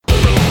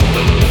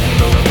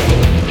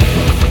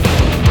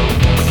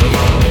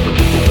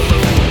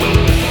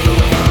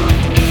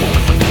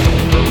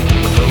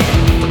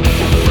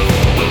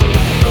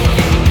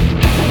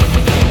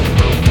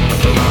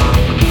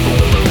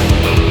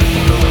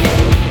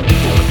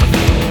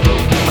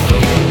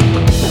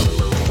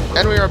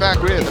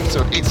with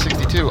episode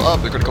 862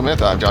 of The Critical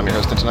Myth. I'm John, your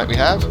host, and tonight we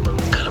have...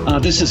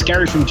 This is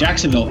Gary from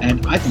Jacksonville,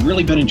 and I've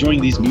really been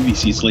enjoying these movie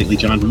seats lately,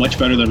 John. Much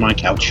better than my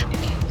couch.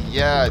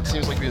 Yeah, it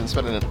seems like we've been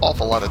spending an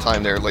awful lot of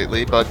time there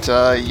lately, but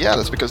yeah,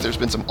 that's because there's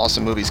been some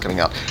awesome movies coming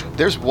out.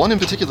 There's one in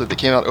particular that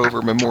came out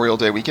over Memorial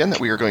Day weekend that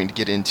we are going to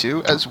get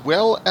into, as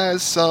well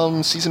as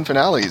some season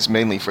finales,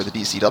 mainly for the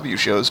DCW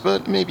shows,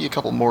 but maybe a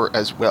couple more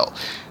as well.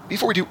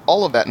 Before we do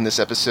all of that in this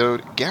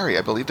episode, Gary,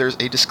 I believe there's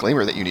a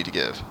disclaimer that you need to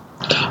give.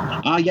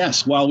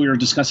 Yes. While we are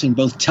discussing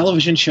both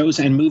television shows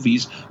and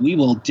movies, we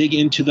will dig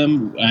into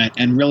them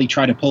and really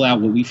try to pull out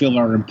what we feel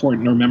are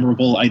important or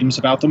memorable items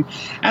about them.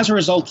 As a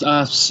result,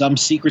 some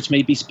secrets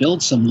may be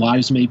spilled, some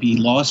lives may be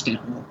lost,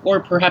 or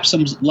perhaps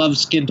some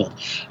loves kindled.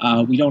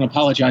 We don't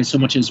apologize so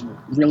much as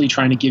really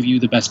trying to give you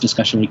the best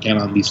discussion we can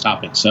on these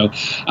topics. So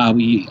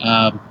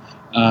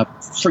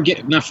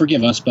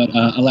forgive us, but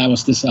allow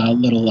us this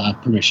little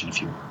permission,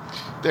 if you will.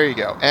 There you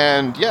go.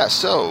 And yeah,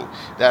 so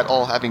that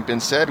all having been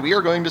said, we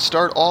are going to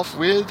start off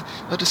with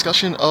a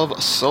discussion of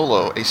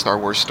Solo, a Star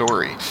Wars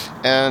story.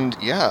 And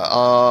yeah,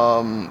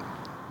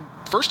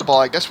 first of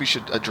all, I guess we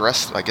should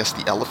address,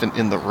 the elephant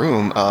in the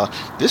room.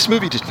 This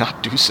movie did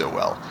not do so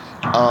well.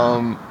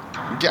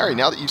 Gary,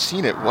 now that you've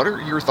seen it, what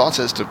are your thoughts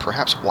as to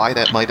perhaps why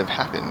that might have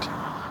happened?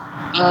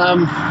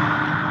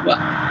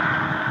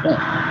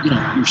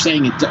 Well, you're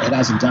saying it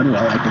hasn't done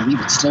well. I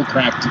believe it still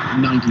cracked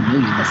 90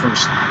 million the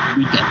first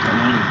weekend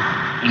alone.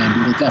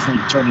 And it'll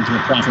definitely turn into a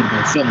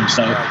profitable film.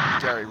 So,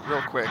 Gary,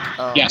 real quick,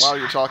 yes. While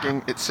you're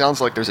talking, it sounds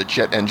like there's a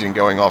jet engine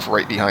going off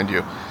right behind you.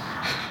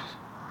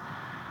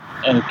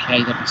 Okay,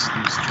 let me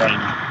try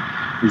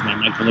and move my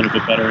mic a little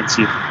bit better and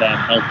see if that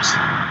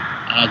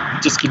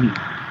helps. Just give me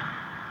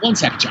 1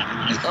 second, John.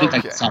 I think I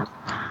can solve it.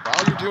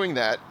 While you're doing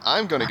that,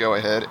 I'm going to go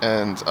ahead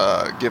and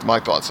give my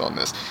thoughts on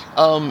this.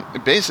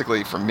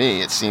 Basically, for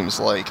me, it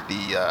seems like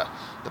the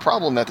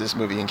problem that this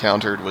movie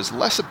encountered was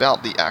less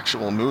about the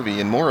actual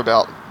movie and more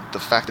about the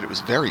fact that it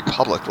was very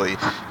publicly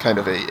kind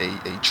of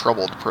a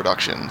troubled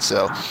production.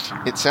 So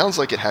it sounds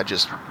like it had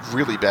just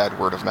really bad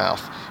word of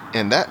mouth,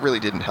 and that really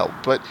didn't help.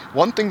 But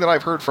one thing that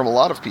I've heard from a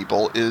lot of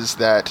people is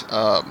that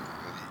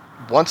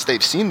once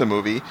they've seen the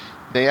movie,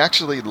 they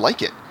actually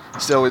like it.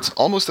 So it's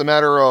almost a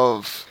matter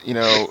of,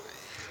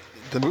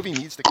 the movie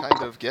needs to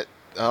kind of get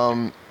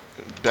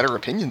better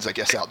opinions, I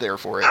guess, out there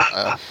for it.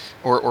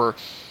 Or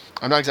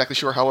I'm not exactly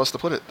sure how else to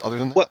put it other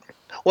than that.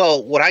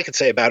 Well, what I could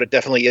say about it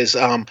definitely is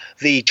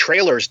the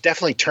trailers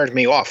definitely turned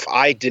me off.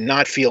 I did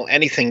not feel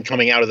anything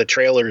coming out of the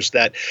trailers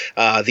that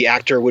the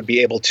actor would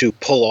be able to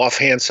pull off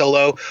Han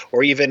Solo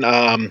or even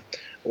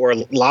or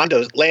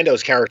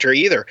Lando's character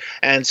either.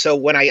 And so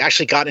when I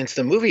actually got into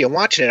the movie and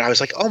watching it, I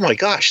was like, oh my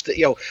gosh,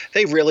 they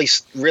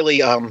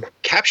really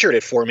captured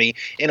it for me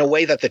in a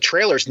way that the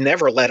trailers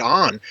never let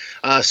on.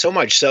 So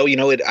much so,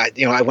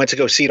 I went to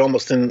go see it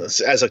almost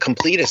as a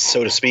completist,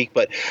 so to speak,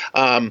 but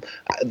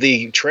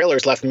the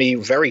trailers left me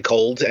very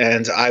cold,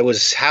 and I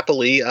was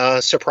happily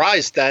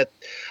surprised that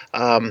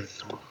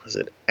was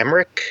it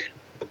Emmerich?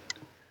 I'm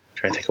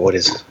trying to think of what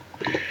is.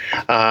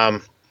 I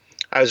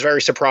was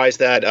very surprised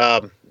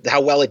that how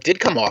well it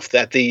did come off,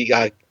 that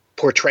the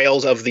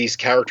portrayals of these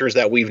characters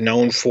that we've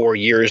known for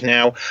years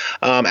now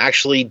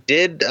actually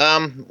did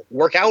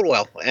work out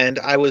well, and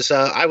I was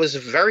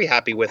very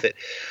happy with it.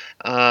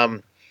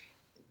 Of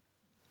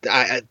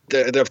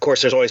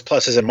course, there's always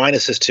pluses and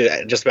minuses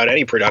to just about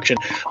any production,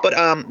 but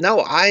no,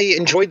 I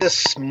enjoyed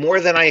this more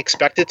than I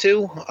expected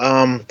to.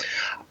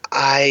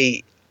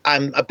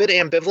 I'm a bit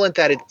ambivalent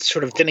that it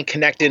sort of didn't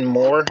connect in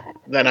more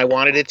than I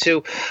wanted it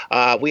to.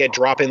 We had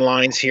drop-in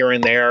lines here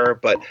and there,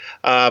 but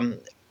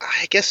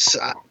I guess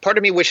part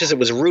of me wishes it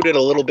was rooted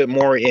a little bit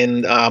more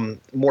in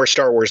more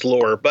Star Wars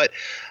lore. But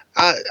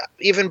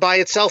even by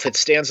itself, it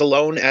stands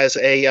alone as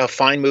a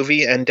fine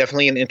movie and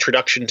definitely an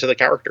introduction to the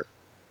character.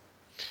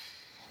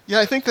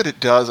 Yeah, I think that it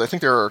does. I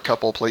think there are a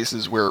couple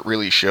places where it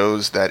really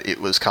shows that it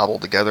was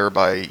cobbled together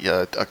by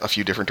a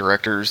few different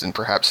directors and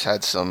perhaps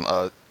had some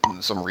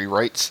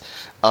rewrites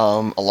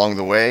along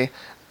the way.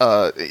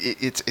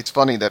 It's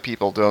funny that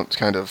people don't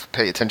kind of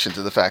pay attention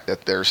to the fact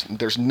that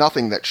there's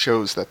nothing that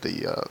shows that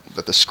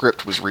the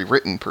script was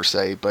rewritten per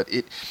se, but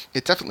it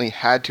definitely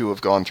had to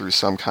have gone through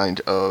some kind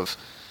of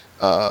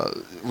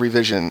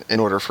revision in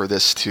order for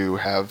this to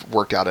have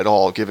worked out at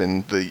all,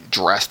 given the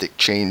drastic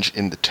change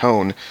in the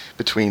tone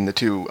between the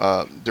two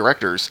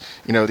directors.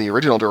 The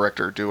original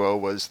director duo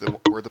were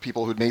the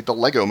people who'd made the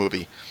Lego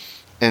movie.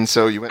 And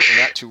so you went from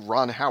that to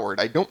Ron Howard.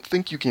 I don't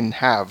think you can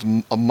have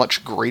a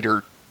much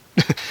greater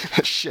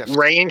shift.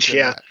 Range,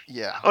 yeah. That.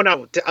 Yeah. Oh,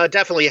 no,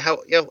 definitely.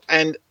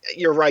 And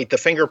you're right. The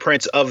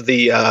fingerprints of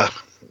the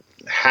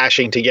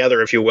hashing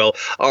together, if you will,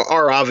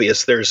 are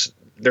obvious. There's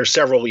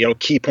several,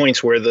 key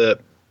points where the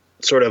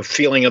sort of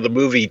feeling of the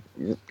movie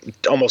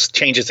almost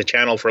changes the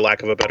channel, for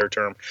lack of a better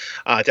term.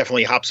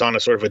 Definitely hops on a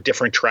sort of a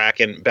different track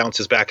and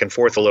bounces back and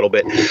forth a little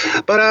bit.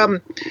 But,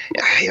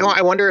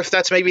 I wonder if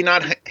that's maybe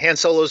not Han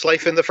Solo's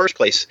life in the first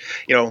place.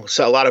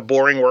 So a lot of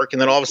boring work,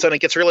 and then all of a sudden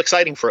it gets real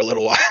exciting for a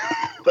little while.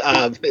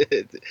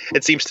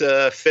 It seems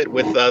to fit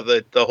with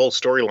the whole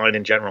storyline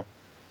in general.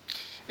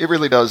 It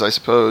really does, I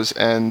suppose.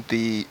 And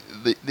the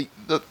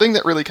thing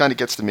that really kind of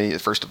gets to me,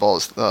 first of all,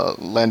 is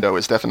Lando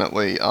is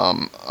definitely,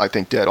 I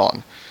think, dead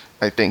on.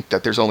 I think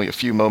that there's only a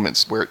few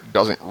moments where it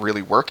doesn't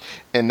really work,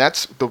 and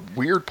that's the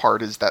weird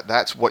part, is that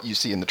that's what you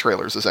see in the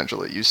trailers,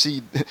 essentially. You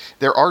see,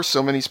 there are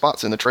so many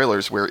spots in the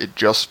trailers where it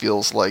just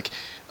feels like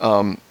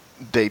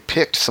they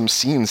picked some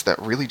scenes that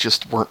really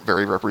just weren't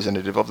very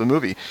representative of the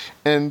movie.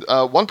 And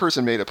one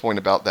person made a point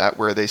about that,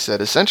 where they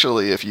said,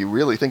 essentially, if you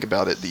really think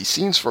about it, the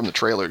scenes from the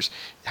trailers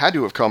had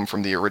to have come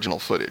from the original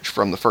footage,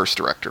 from the first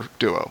director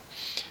duo.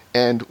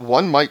 And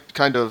one might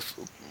kind of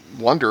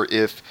wonder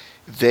if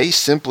they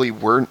simply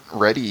weren't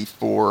ready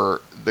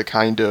for the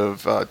kind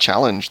of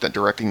challenge that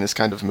directing this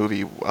kind of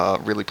movie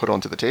really put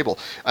onto the table.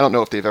 I don't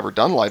know if they've ever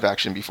done live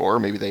action before,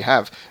 maybe they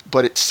have,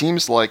 but it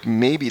seems like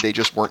maybe they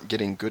just weren't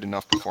getting good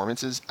enough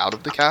performances out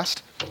of the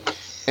cast.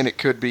 And it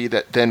could be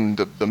that then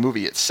the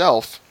movie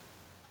itself,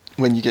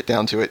 when you get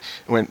down to it,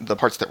 when the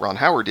parts that Ron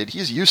Howard did,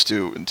 he's used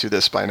to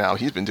this by now.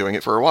 He's been doing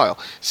it for a while.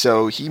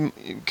 So he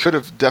could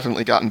have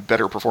definitely gotten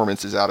better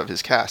performances out of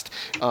his cast.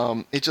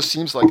 It just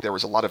seems like there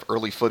was a lot of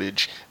early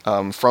footage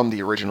from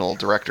the original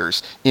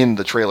directors in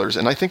the trailers,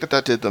 and I think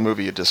that did the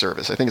movie a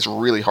disservice. I think it's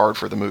really hard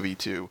for the movie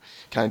to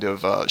kind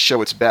of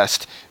show its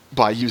best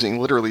by using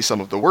literally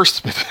some of the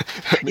worst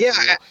material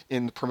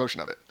in the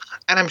promotion of it.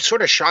 And I'm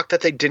sort of shocked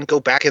that they didn't go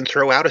back and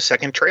throw out a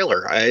second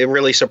trailer. It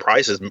really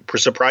surprised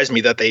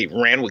me that they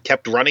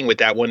kept running with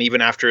that one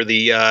even after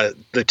the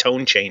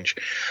tone change.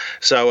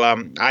 So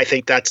I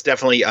think that's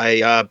definitely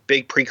a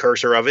big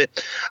precursor of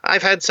it.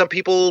 I've had some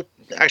people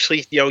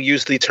actually,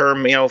 use the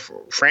term,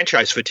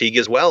 franchise fatigue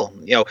as well.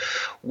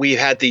 We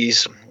had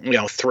these,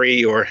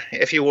 3, or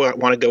if you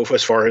want to go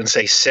as far and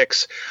say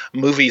 6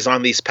 movies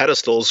on these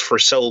pedestals for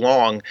so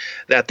long,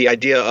 that the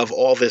idea of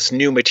all this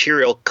new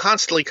material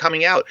constantly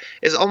coming out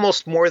is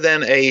almost more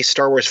than a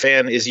Star Wars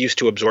fan is used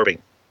to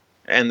absorbing.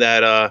 And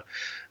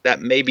that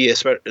maybe,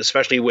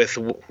 especially with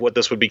what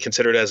this would be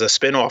considered as a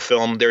spin-off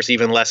film, there's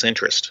even less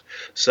interest.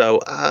 So,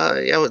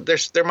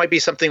 there might be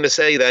something to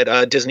say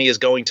that Disney is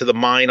going to the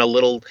mine a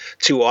little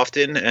too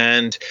often,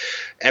 and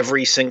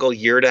every single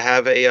year to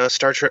have a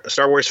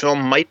Star Wars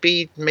film might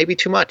be maybe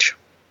too much.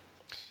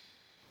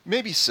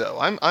 Maybe so.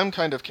 I'm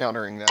kind of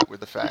countering that with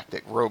the fact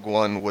that Rogue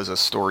One was a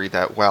story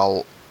that,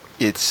 while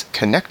it's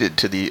connected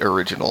to the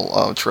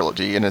original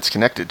trilogy, and it's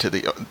connected to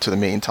the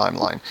main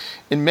timeline,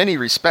 in many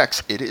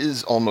respects, it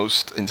is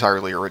almost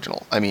entirely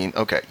original. I mean,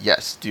 okay,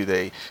 yes, do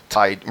they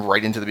tie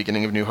right into the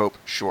beginning of New Hope?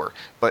 Sure.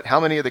 But how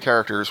many of the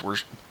characters were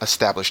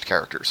established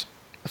characters?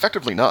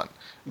 Effectively none.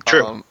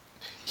 True.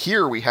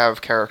 Here we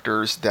have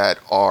characters that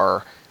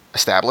are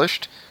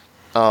established.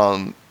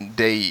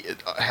 They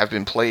have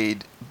been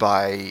played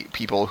by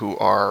people who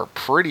are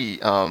pretty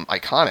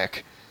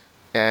iconic,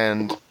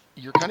 and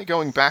you're kind of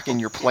going back and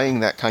you're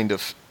playing that kind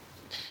of...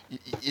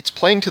 It's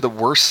playing to the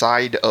worst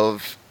side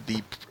of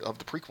the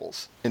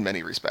prequels in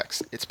many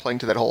respects. It's playing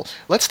to that whole,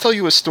 let's tell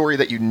you a story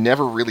that you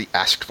never really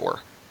asked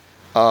for.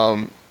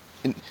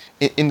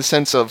 In the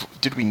sense of,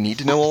 did we need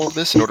to know all of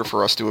this in order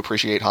for us to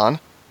appreciate Han?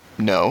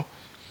 No.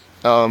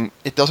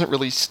 It doesn't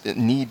really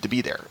need to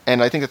be there.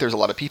 And I think that there's a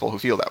lot of people who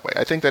feel that way.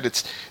 I think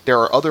that there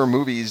are other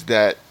movies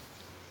that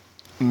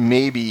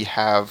maybe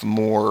have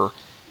more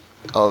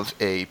of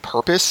a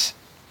purpose,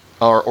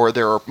 or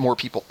there are more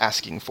people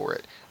asking for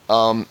it.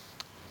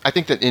 I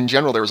think that in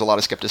general there was a lot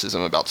of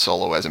skepticism about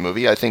Solo as a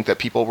movie. I think that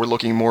people were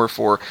looking more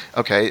for,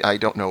 okay, I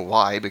don't know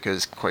why,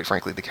 because quite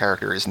frankly the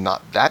character is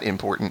not that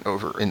important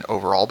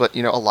overall, but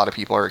a lot of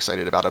people are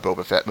excited about a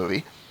Boba Fett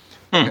movie.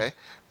 Okay.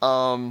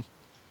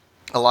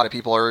 A lot of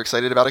people are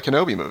excited about a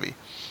Kenobi movie.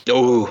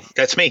 Oh,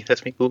 that's me.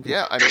 Ooh.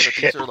 Yeah, I mean, but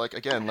these are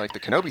the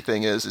Kenobi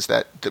thing is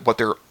that what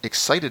they're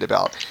excited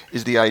about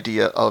is the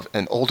idea of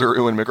an older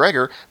Ewan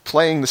McGregor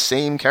playing the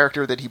same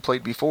character that he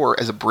played before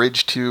as a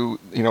bridge to,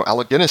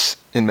 Alec Guinness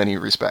in many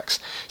respects.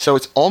 So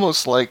it's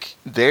almost like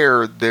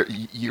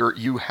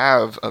you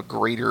have a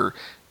greater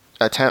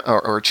attempt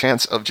or a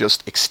chance of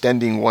just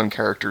extending one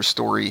character's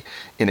story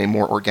in a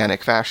more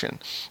organic fashion.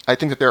 I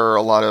think that there are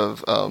a lot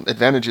of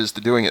advantages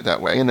to doing it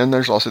that way, and then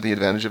there's also the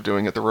advantage of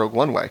doing it the Rogue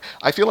One way.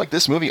 I feel like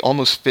this movie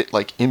almost fit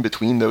in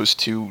between those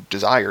two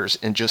desires,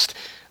 and just,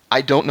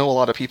 I don't know a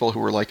lot of people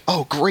who are like,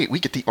 oh great, we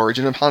get the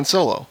origin of Han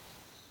Solo.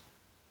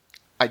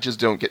 I just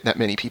don't get that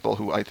many people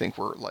who I think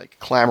were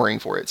clamoring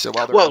for it. So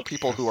while there are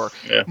people who are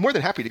more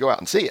than happy to go out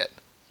and see it,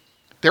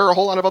 there are a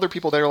whole lot of other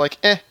people that are like,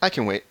 I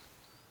can wait.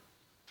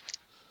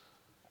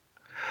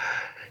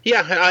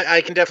 Yeah,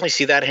 I can definitely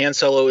see that. Han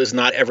Solo is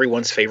not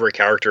everyone's favorite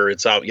character.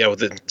 It's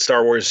the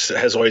Star Wars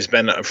has always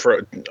been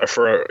for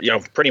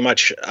pretty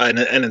much an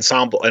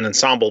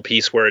ensemble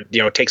piece where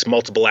it takes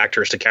multiple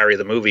actors to carry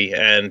the movie,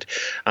 and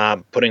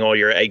putting all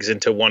your eggs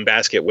into one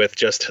basket with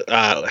just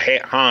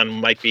Han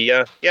might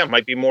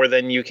be more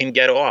than you can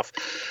get off.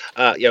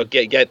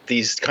 Get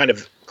these kind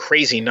of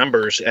crazy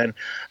numbers, and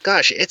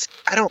gosh,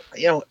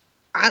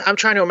 I'm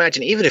trying to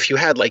imagine, even if you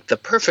had the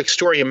perfect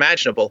story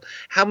imaginable,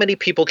 how many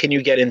people can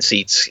you get in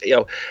seats?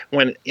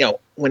 When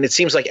it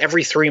seems like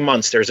every 3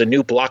 months there's a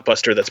new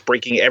blockbuster that's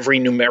breaking every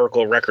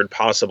numerical record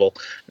possible.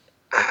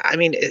 I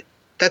mean,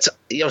 that's,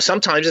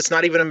 sometimes it's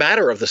not even a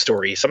matter of the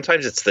story.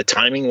 Sometimes it's the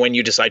timing when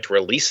you decide to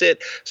release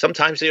it.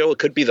 Sometimes, it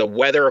could be the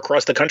weather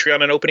across the country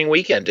on an opening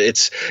weekend.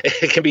 It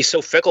can be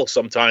so fickle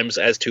sometimes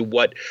as to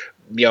what,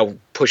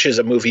 pushes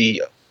a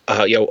movie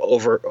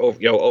over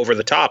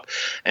the top.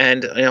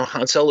 And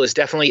Han Solo is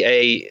definitely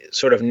a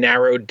sort of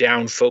narrowed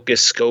down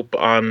focus scope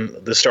on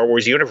the Star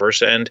Wars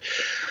universe, and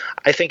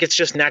I think it's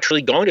just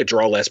naturally going to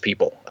draw less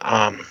people.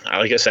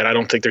 Like I said, I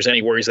don't think there's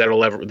any worries that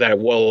it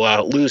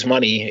will lose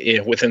money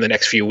within the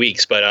next few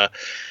weeks. But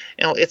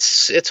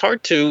it's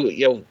hard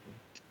to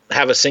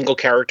have a single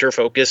character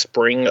focus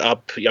bring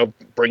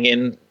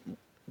in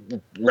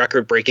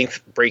record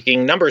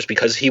breaking numbers,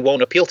 because he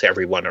won't appeal to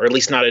everyone, or at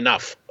least not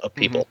enough of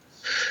people.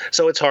 Mm-hmm.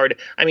 So it's hard.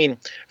 I mean,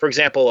 for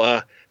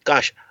example,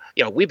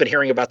 we've been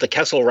hearing about the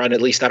Kessel Run,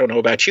 at least I don't know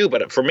about you,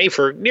 but for me,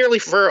 for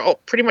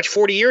pretty much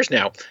 40 years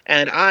now.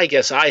 And I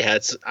guess I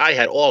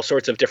had all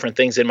sorts of different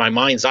things in my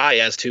mind's eye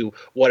as to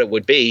what it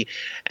would be.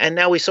 And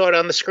now we saw it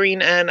on the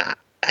screen, and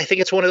I think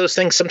it's one of those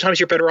things, sometimes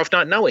you're better off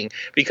not knowing,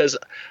 because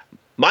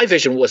my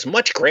vision was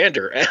much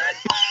grander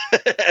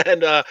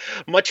and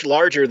much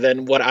larger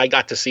than what I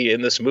got to see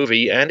in this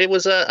movie, and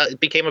it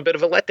became a bit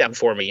of a letdown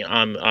for me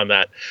on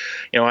that.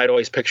 I'd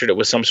always pictured it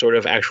was some sort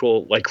of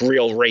actual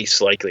real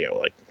race, like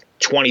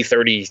 20,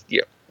 30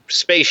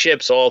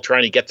 spaceships all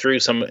trying to get through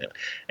some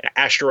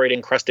asteroid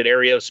encrusted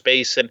area of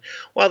space. And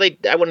while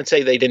I wouldn't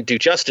say they didn't do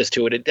justice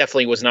to it, it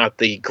definitely was not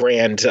the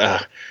grand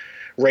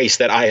race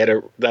that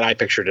I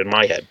pictured in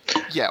my head.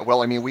 Yeah,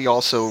 well, I mean, we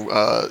also,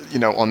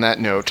 on that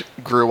note,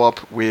 grew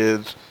up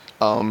with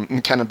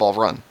Cannonball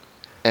Run.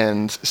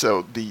 And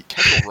so the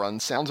Kessel Run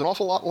sounds an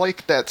awful lot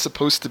like that's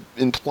supposed to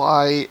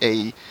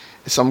imply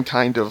some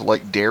kind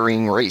of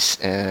daring race.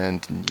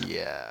 And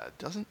yeah, it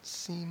doesn't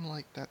seem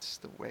like that's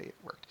the way it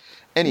worked.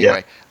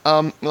 Anyway,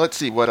 let's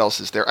see, what else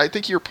is there? I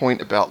think your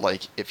point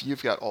about if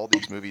you've got all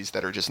these movies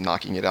that are just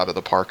knocking it out of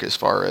the park as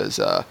far as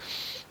the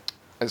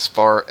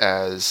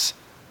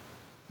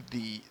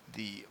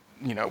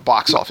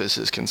box office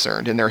is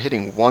concerned, and they're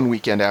hitting one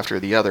weekend after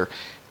the other,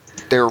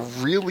 they're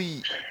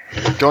really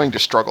going to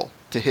struggle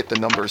to hit the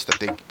numbers that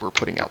they were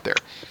putting out there.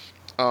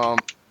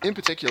 In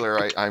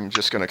particular, I'm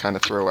just going to kind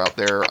of throw out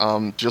there,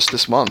 just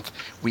this month,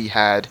 we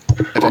had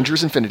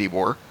Avengers Infinity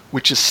War,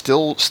 which is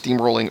still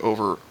steamrolling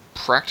over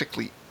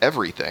practically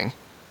everything,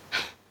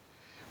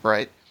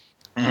 right?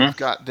 Mm-hmm. You've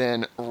got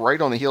then,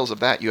 right on the heels of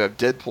that, you have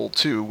Deadpool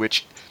 2,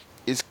 which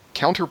is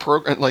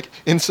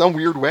in some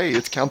weird way,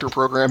 it's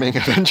counter-programming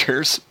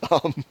Avengers,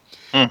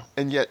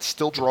 and yet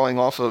still drawing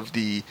off of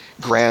the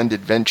grand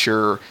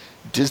adventure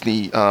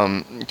Disney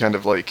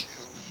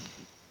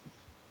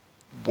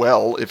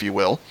if you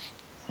will.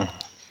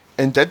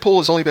 And Deadpool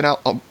has only been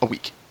out a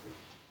week.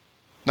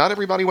 Not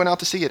everybody went out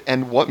to see it,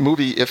 and what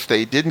movie, if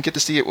they didn't get to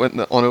see it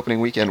on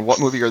opening weekend, what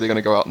movie are they going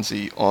to go out and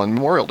see on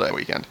Memorial Day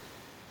weekend?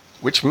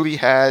 Which movie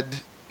had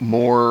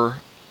more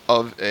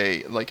of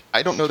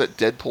I don't know that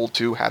Deadpool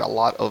 2 had a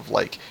lot of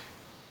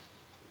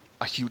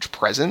a huge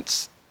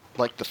presence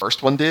like the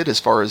first one did, as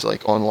far as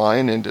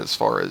online and as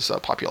far as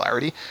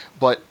popularity,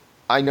 but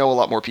I know a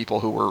lot more people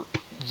who were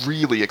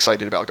really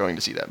excited about going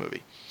to see that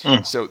movie.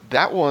 So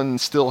that one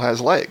still has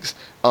legs.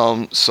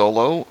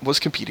 Solo was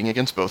competing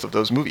against both of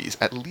those movies,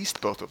 at least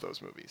both of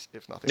those movies,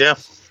 if nothing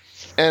else.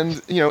 And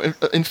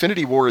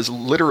Infinity War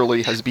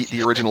has beat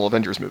the original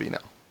Avengers movie now.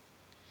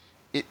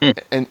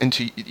 And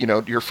to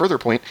your further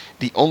point,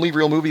 the only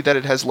real movie that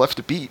it has left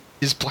to beat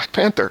is Black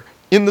Panther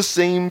in the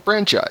same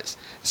franchise.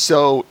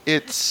 So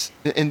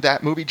and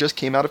that movie just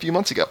came out a few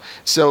months ago.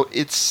 So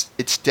it's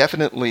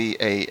definitely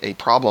a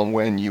problem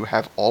when you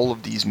have all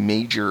of these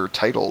major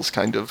titles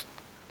kind of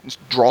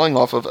drawing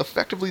off of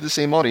effectively the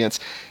same audience,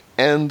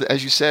 and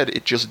as you said,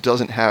 it just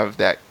doesn't have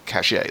that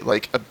cachet.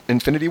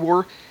 Infinity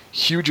War,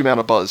 huge amount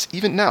of buzz.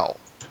 Even now,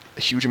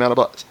 a huge amount of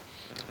buzz.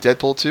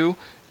 Deadpool 2,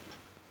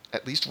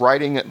 at least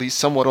riding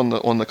somewhat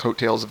on the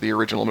coattails of the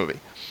original movie.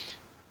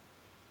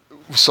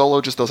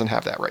 Solo just doesn't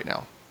have that right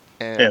now.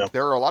 And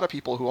there are a lot of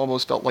people who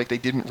almost felt like they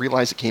didn't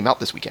realize it came out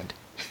this weekend.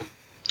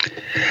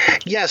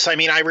 Yes, I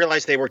mean, I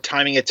realized they were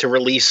timing it to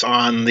release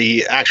on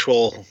the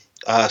actual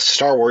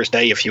Star Wars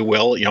Day, if you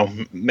will,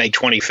 May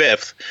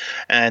 25th.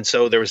 And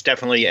so there was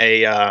definitely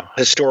a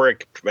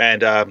historic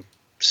and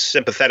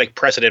sympathetic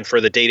precedent for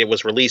the date it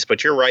was released.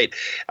 But you're right,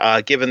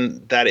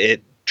 given that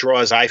it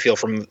draws, I feel,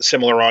 from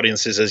similar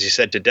audiences, as you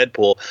said, to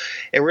Deadpool,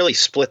 it really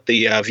split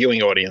the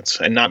viewing audience,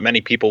 and not many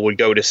people would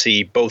go to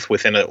see both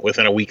within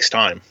a week's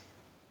time.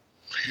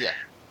 Yeah.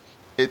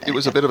 It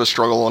was a bit of a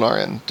struggle on our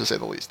end, to say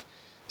the least.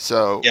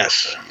 So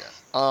yes.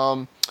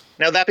 Yeah.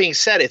 Now, that being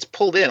said, it's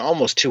pulled in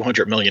almost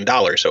 $200 million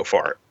so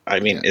far.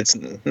 I mean, It's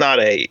not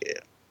a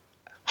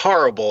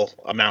horrible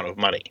amount of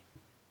money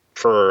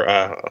for,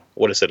 a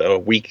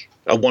week,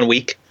 1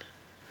 week?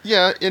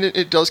 Yeah, and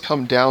it does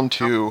come down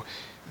to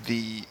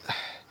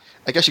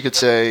I guess you could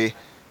say,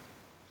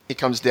 it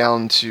comes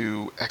down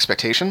to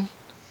expectation.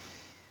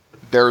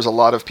 There's a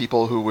lot of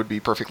people who would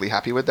be perfectly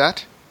happy with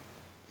that,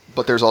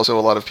 but there's also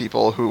a lot of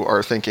people who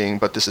are thinking,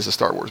 but this is a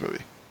Star Wars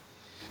movie.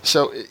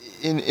 So,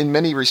 in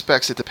many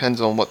respects, it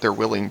depends on what they're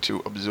willing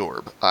to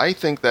absorb. I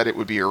think that it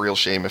would be a real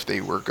shame if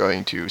they were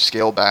going to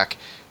scale back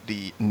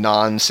the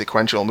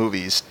non-sequential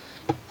movies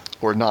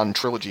or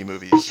non-trilogy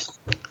movies,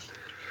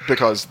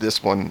 because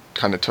this one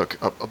kind of took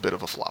a bit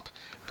of a flop.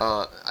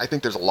 I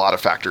think there's a lot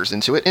of factors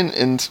into it,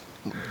 and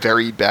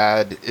very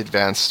bad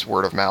advanced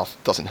word of mouth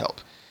doesn't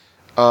help.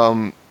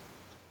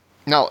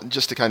 Now,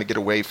 just to kind of get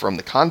away from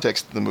the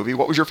context of the movie,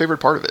 what was your favorite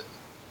part of it?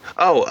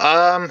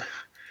 Oh,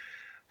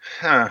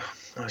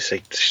 let me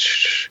see.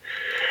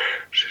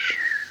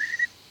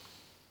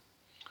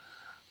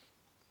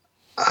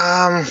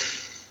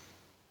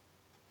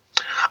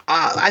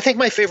 I think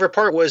my favorite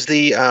part was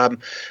the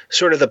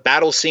sort of the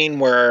battle scene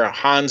where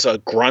Han's a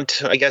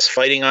grunt, I guess,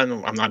 fighting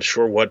on, I'm not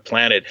sure what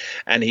planet,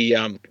 and he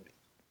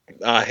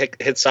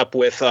hits up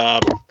with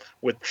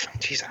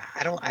geez,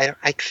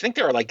 I think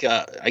they were like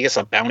I guess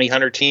a bounty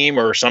hunter team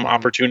or some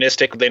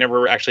opportunistic. They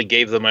never actually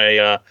gave them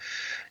a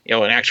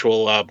an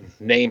actual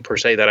name per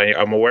se that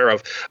I'm aware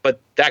of. But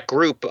that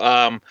group,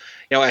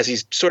 as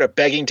he's sort of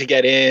begging to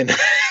get in,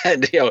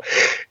 and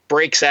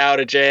breaks out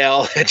of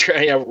jail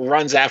and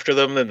runs after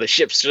them, and the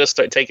ships just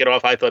start taking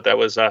off. I thought that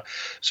was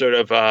sort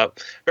of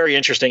very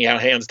interesting. How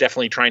Han's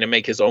definitely trying to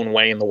make his own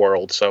way in the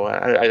world. So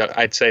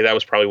I'd say that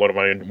was probably one of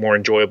my more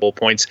enjoyable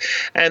points.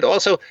 And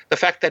also the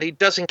fact that he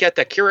doesn't get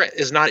that Kira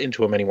is not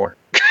into him anymore.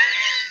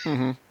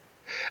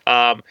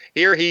 Mm-hmm.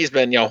 Here he's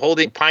been,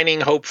 pining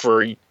hope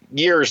for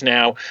years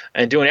now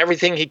and doing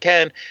everything he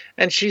can,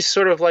 and she's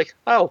sort of like,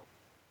 "Oh,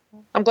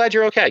 I'm glad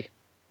you're okay."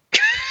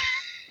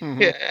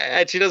 Mm-hmm.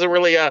 And she doesn't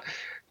really at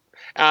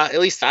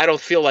least I don't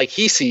feel like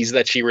he sees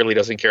that she really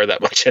doesn't care that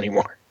much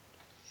anymore.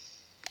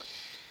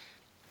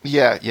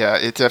 Yeah,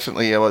 it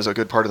definitely was a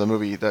good part of the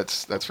movie,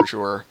 that's for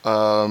sure.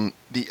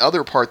 The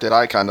other part that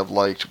I kind of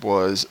liked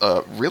was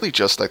really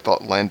just I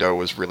thought Lando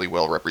was really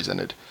well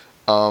represented.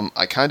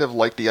 I kind of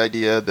liked the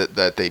idea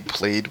that they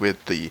played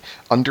with the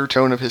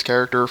undertone of his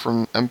character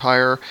from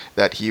Empire,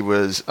 that he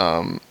was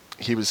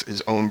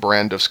his own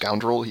brand of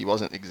scoundrel. He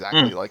wasn't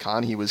exactly like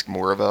Han. He was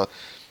more of a,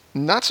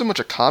 not so much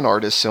a con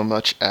artist so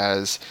much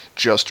as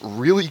just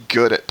really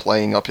good at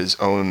playing up his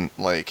own,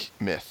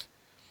 myth.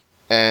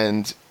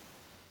 And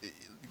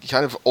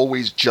kind of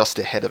always just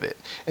ahead of it.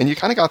 And you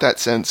kind of got that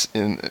sense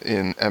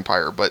in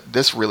Empire, but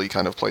this really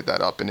kind of played that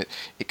up, and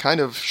it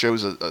kind of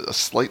shows a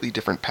slightly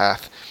different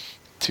path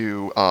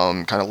to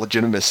kind of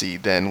legitimacy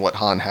than what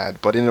Han had.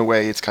 But in a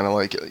way, it's kind of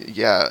like,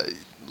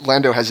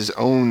 Lando has his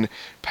own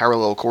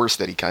parallel course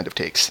that he kind of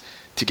takes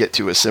to get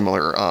to a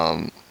similar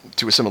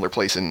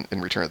place in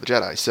Return of the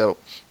Jedi. So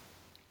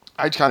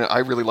I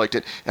really liked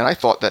it, and I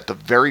thought that the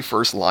very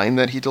first line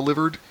that he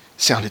delivered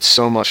sounded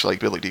so much like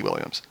Billy D.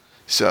 Williams.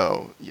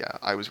 So yeah,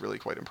 I was really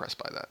quite impressed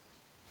by that.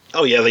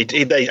 Oh yeah, they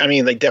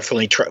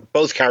definitely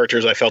both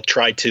characters I felt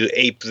tried to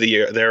ape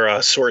their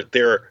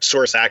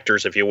source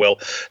actors, if you will,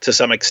 to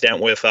some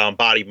extent with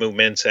body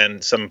movements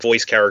and some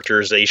voice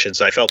characterizations.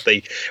 I felt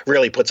they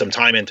really put some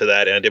time into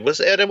that, and it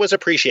was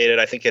appreciated.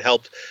 I think it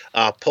helped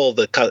pull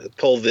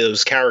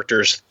those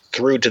characters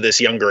through to this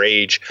younger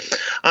age.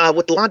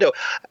 With Lando,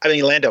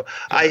 yeah.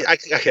 I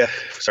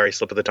sorry,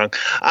 slip of the tongue.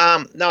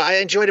 No, I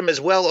enjoyed him as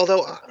well,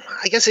 although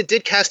I guess it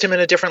did cast him in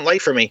a different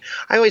light for me.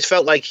 I always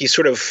felt like he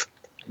sort of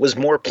was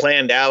more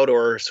planned out,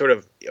 or sort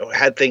of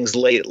had things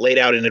laid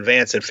out in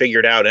advance and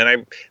figured out.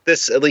 And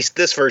at least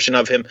this version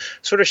of him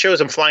sort of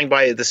shows him flying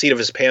by the seat of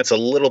his pants a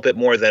little bit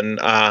more than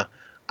I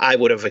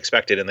would have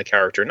expected in the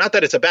character. Not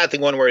that it's a bad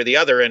thing one way or the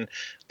other, and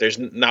there's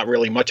not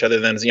really much other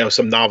than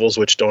some novels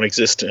which don't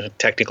exist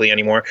technically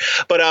anymore.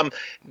 But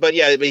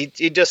yeah,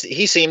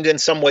 he seemed in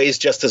some ways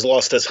just as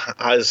lost as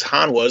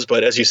Han was,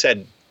 but as you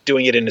said,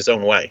 doing it in his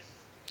own way.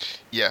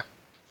 Yeah,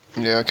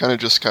 kind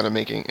of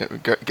making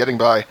getting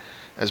by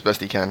as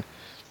best he can.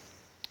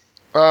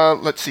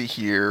 Let's see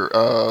here.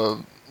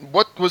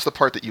 What was the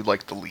part that you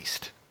liked the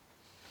least?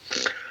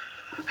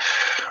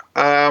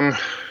 Well,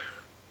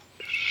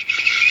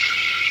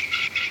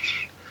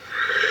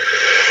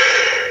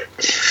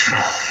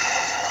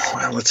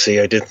 let's see.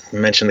 I did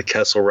mention the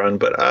Kessel Run,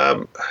 but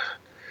I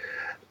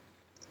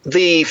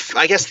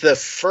guess the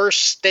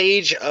first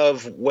stage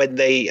of when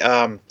they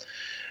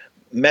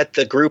met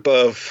the group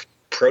of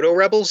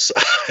proto-rebels,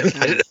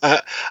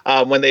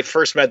 when they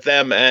first met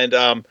them,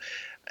 and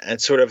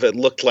sort of it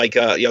looked like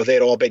they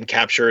had all been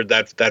captured.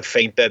 That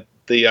feint that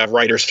the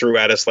writers threw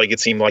at us, like it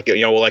seemed like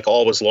like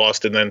all was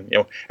lost, and then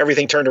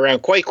everything turned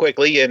around quite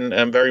quickly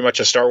in very much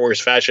a Star Wars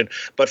fashion.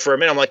 But for a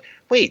minute, I'm like,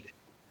 wait,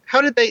 how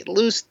did they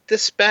lose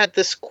this bad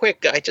this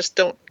quick? I just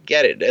don't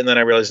get it. And then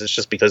I realized it's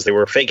just because they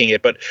were faking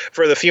it. But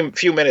for the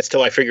few minutes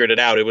till I figured it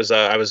out, it was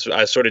I was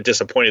sort of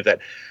disappointed that,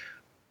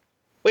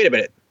 wait a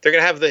minute, they're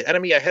going to have the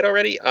enemy ahead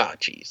already? Ah,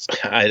 geez.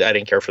 I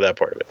didn't care for that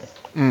part of it.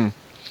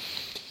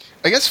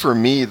 I guess for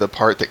me, the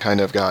part that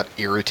kind of got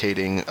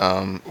irritating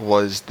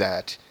was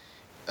that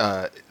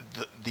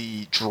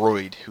the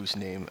droid, whose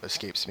name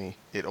escapes me,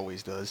 it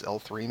always does,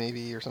 L3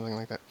 maybe, or something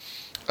like that.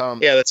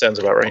 Yeah, that sounds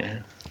about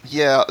right.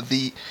 Yeah,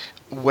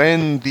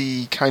 when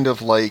the kind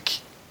of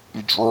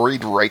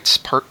droid rights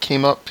part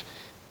came up,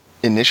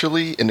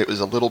 initially, and it was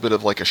a little bit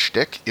of like a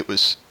shtick. It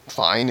was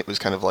fine. It was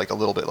kind of like a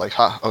little bit like,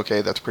 ha,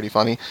 okay, that's pretty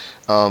funny.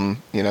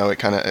 It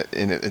kind of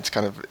it's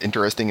kind of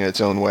interesting in its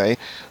own way,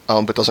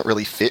 but doesn't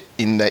really fit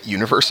in that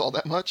universe all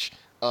that much.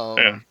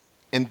 Yeah.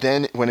 And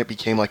then when it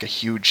became like a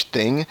huge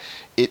thing,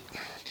 it,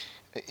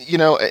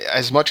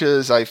 as much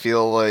as I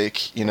feel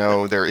like,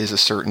 there is a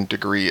certain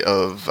degree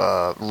of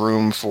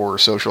room for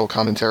social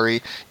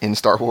commentary in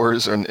Star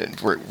Wars,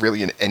 and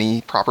really in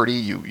any property,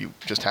 you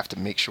just have to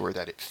make sure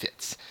that it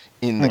fits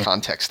in the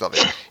context of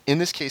it. In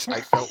this case,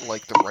 I felt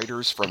like the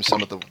writers from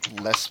some of the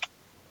less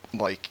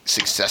like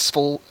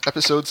successful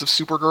episodes of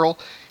Supergirl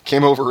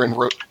came over and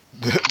wrote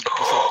the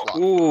subplot.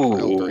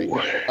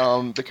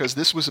 Ooh. Because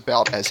this was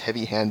about as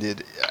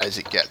heavy-handed as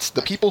it gets.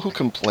 The people who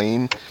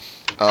complain,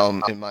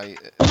 in my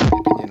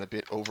opinion, a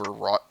bit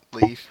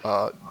overwroughtly,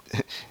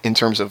 in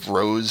terms of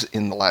Rose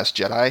in The Last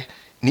Jedi,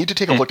 need to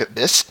take a look at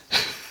this,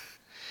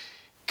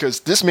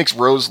 because this makes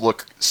Rose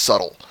look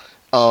subtle.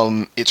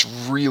 It's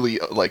really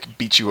like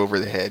beats you over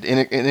the head, and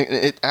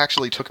it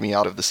actually took me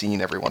out of the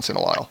scene every once in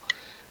a while.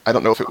 I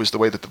don't know if it was the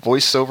way that the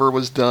voiceover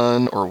was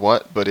done or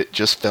what, but it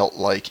just felt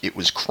like it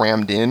was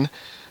crammed in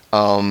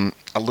a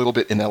little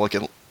bit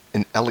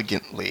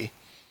inelegantly,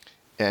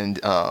 and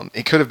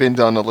it could have been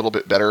done a little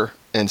bit better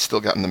and still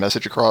gotten the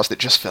message across. It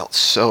just felt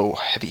so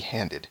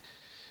heavy-handed,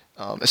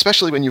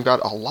 especially when you've got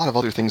a lot of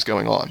other things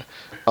going on.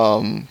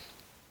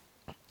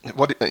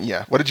 What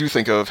did you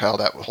think of how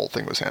that whole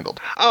thing was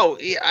handled? Oh,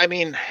 yeah, I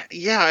mean,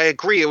 yeah, I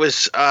agree. It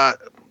was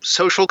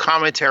social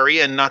commentary,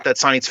 and not that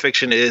science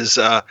fiction is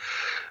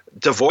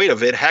devoid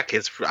of it. Heck,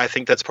 I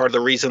think that's part of the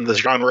reason the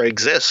genre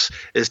exists,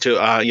 is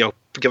to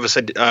give us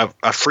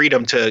a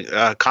freedom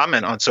to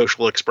comment on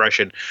social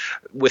expression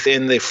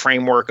within the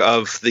framework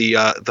of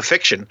the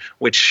fiction,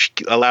 which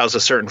allows a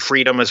certain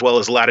freedom as well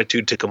as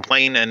latitude to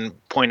complain and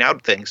point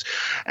out things.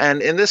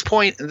 And in this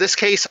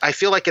case, I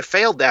feel like it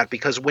failed that,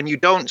 because when you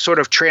don't sort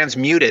of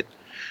transmute it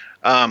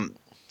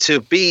to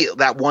be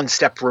that one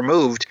step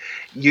removed,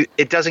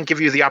 it doesn't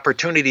give you the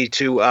opportunity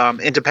to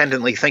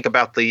independently think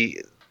about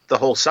the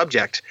whole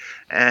subject.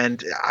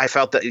 And I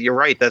felt that you're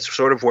right. That's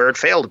sort of where it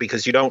failed,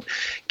 because you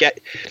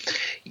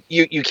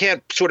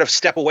can't sort of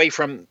step away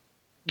from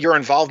your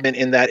involvement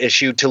in that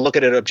issue to look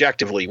at it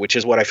objectively, which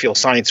is what I feel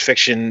science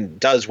fiction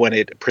does when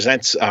it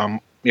presents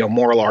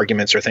moral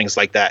arguments or things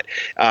like that.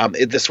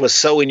 This was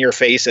so in your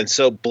face and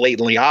so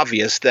blatantly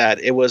obvious that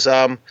it was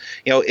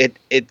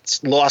it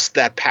lost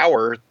that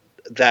power,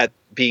 that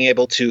being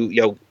able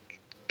to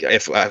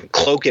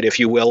cloak it, if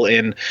you will,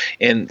 in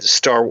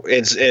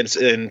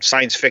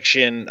science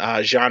fiction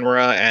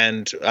genre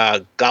and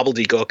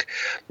gobbledygook,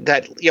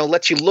 that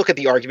lets you look at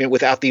the argument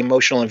without the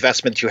emotional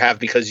investment you have,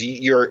 because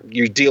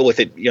you deal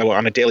with it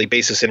on a daily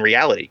basis in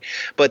reality.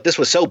 But this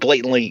was so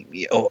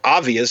blatantly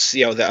obvious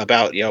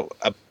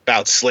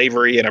about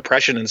slavery and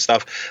oppression and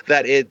stuff,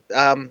 that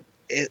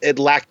it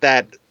lacked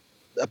that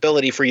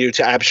ability for you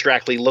to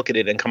abstractly look at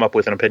it and come up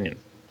with an opinion.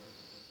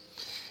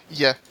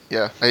 Yeah.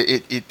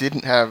 It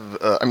didn't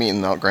have.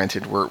 Now,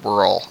 granted,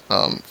 we're all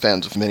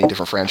fans of many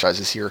different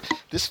franchises here.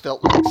 This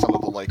felt like some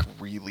of the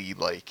really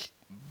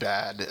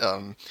bad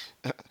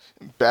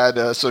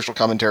social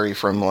commentary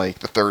from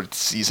the third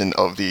season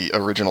of the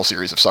original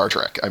series of Star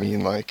Trek. I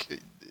mean, why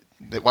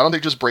don't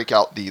they just break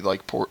out the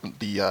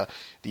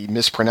the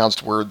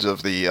mispronounced words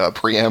of the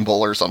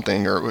preamble or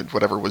something, or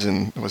whatever was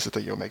it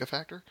the Omega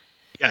Factor?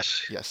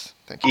 Yes.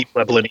 Thank you.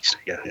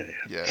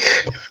 Yeah.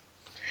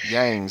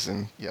 Yangs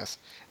and yes.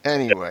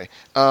 Anyway,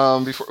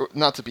 before,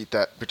 not to beat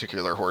that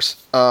particular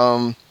horse.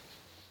 Solo.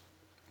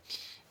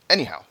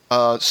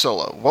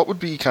 What would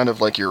be kind of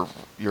like your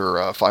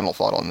final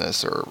thought on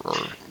this, or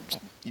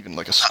even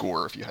like a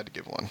score if you had to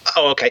give one?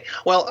 Oh, okay.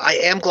 Well, I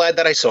am glad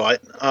that I saw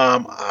it.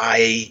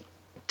 I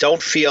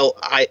don't feel.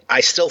 I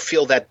still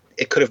feel that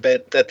it could have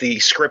been, that the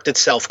script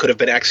itself could have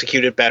been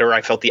executed better.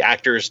 I felt the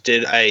actors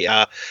did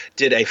a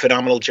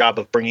phenomenal job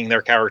of bringing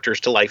their characters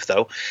to life,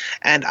 though.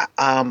 And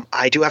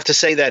I do have to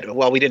say that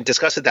while we didn't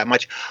discuss it that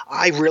much,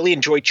 I really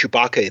enjoyed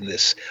Chewbacca in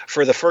this.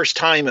 For the first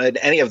time in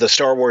any of the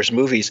Star Wars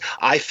movies,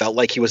 I felt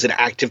like he was an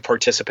active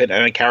participant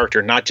and a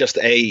character, not just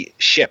a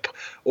ship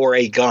or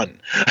a gun.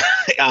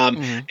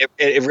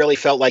 It really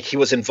felt like he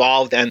was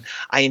involved, and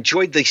I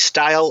enjoyed the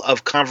style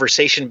of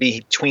conversation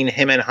between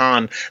him and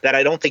Han that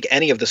I don't think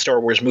any of the Star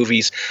Wars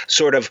movies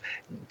sort of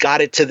got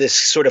it to this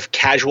sort of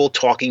casual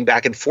talking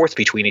back and forth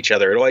between each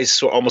other. It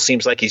always almost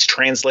seems like he's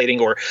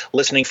translating or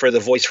listening for the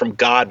voice from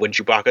God when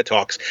Chewbacca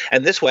talks.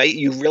 And this way,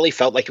 you really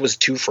felt like it was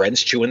two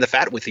friends chewing the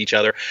fat with each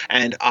other,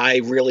 and I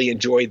really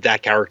enjoyed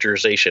that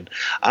characterization.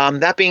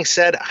 That being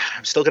said,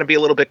 I'm still going to be a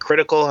little bit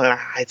critical.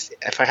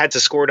 If I had to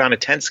score it on a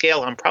 10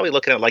 scale, I'm probably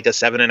looking at like a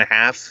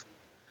 7.5,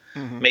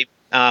 maybe.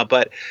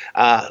 But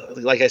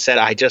like I said,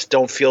 I just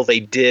don't feel they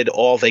did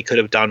all they could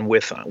have done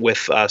with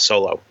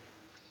Solo.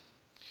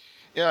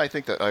 Yeah, I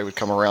think that I would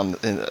come around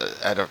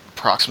at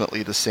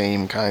approximately the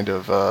same kind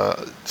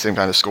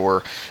of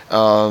score.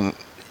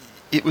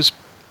 It was,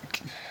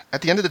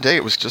 at the end of the day,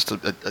 it was just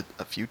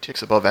a few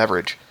ticks above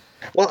average.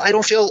 Well, I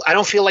don't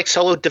feel like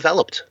Solo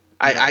developed.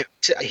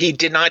 He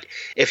did not.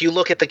 If you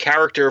look at the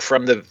character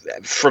from the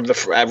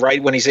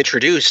right when he's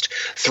introduced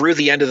through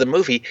the end of the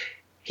movie,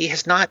 he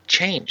has not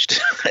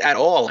changed at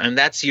all, and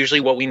that's usually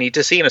what we need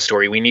to see in a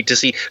story. We need to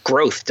see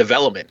growth,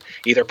 development,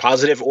 either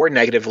positive or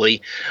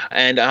negatively,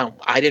 and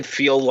I didn't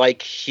feel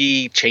like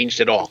he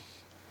changed at all.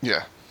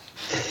 Yeah,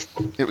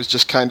 it was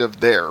just kind of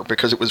there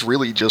because it was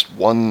really just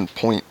one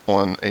point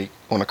on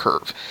a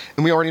curve,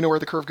 and we already know where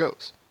the curve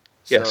goes.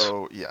 Yes.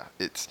 So yeah,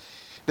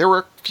 there were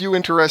a few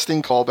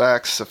interesting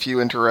callbacks, a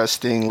few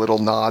interesting little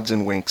nods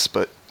and winks,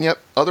 but yep.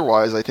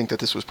 Otherwise, I think that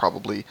this was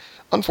probably,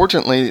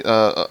 unfortunately,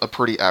 a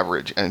pretty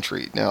average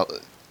entry. Now,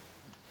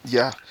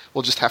 yeah,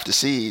 we'll just have to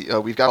see.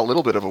 We've got a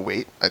little bit of a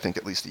wait. I think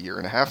at least a year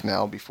and a half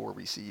now before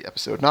we see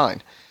episode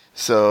 9.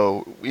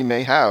 So we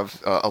may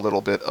have a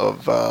little bit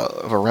of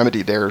a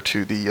remedy there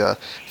to the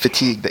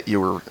fatigue that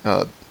you were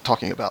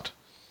talking about.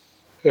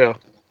 Yeah.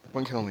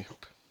 One can only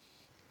hope.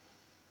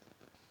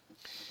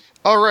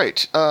 All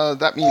right,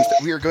 that means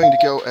that we are going to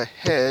go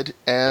ahead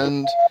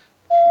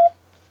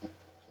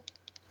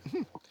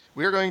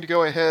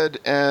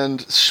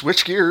and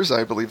switch gears.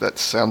 I believe that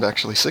sound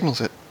actually signals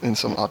it in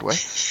some odd way.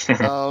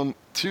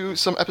 To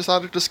some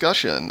episodic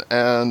discussion,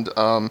 and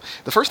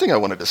the first thing I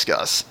want to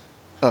discuss,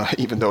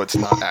 even though it's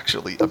not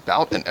actually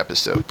about an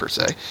episode per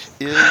se,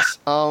 is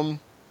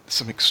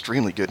some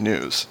extremely good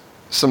news.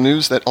 Some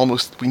news that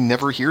almost we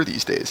never hear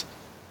these days.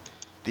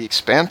 The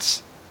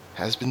Expanse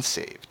has been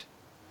saved.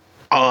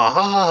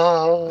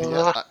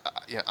 Yeah,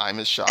 I'm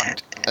as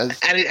shocked as.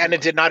 And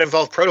it did not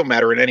involve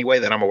protomatter in any way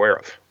that I'm aware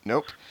of.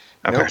 Nope.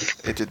 Okay. Nope,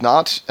 it did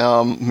not.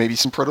 Maybe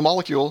some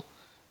protomolecule,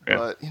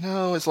 yeah.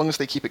 But as long as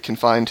they keep it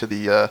confined to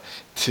the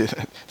to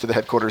the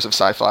headquarters of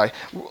Sci-Fi,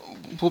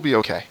 we'll be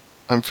okay.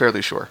 I'm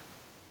fairly sure.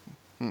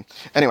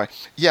 Anyway,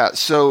 yeah.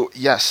 So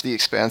yes, The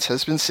Expanse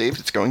has been saved.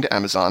 It's going to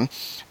Amazon,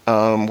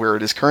 where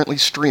it is currently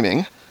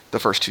streaming. The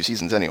first 2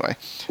 seasons, anyway.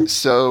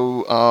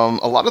 So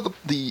a lot of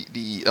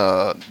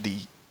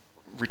the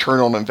return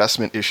on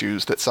investment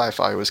issues that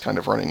Sci-Fi was kind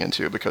of running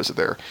into because of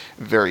their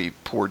very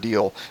poor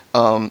deal.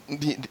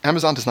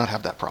 Amazon does not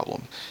have that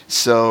problem.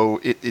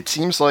 So it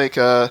seems like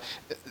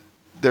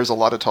there's a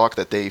lot of talk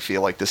that they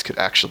feel like this could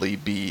actually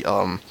be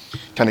kind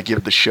of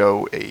give the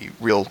show a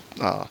real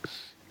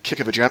kick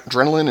of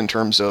adrenaline in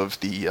terms of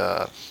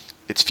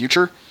its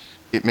future.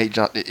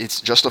 It's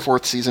just a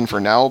 4th season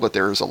for now, but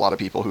there's a lot of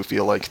people who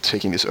feel like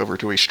taking this over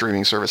to a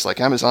streaming service like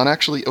Amazon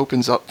actually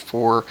opens up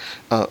for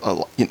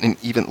an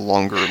even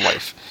longer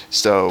life.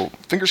 So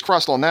fingers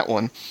crossed on that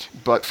one.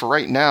 But for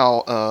right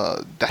now,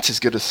 that's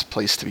as good a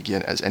place to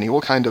begin as any.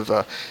 We'll kind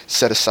of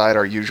set aside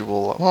our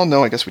usual. Well,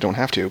 no, I guess we don't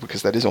have to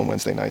because that is on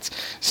Wednesday nights.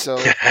 So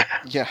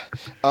yeah.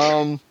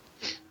 And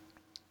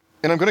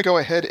I'm going to go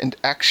ahead and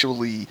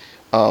actually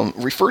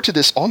refer to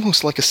this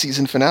almost like a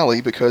season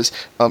finale because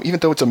even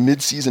though it's a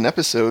mid-season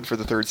episode for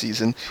the 3rd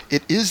season,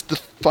 it is the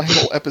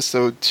final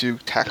episode to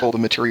tackle the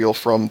material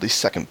from the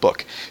 2nd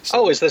book.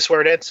 So, is this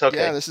where it ends? Okay.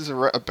 Yeah, this is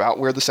about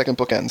where the 2nd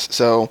book ends.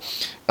 So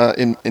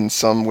in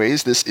some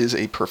ways, this is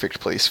a perfect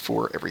place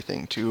for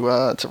everything to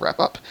wrap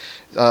up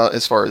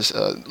as far as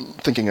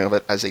thinking of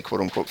it as a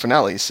quote-unquote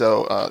finale.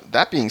 So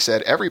that being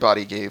said,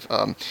 everybody gave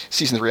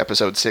Season 3,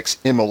 Episode 6,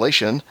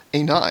 Immolation,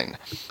 a 9.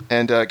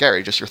 And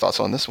Gary, just your thoughts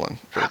on this one.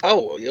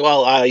 Oh,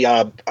 well,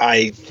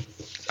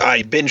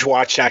 I binge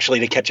watched actually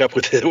to catch up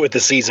with the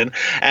season,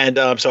 and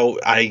so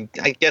I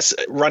guess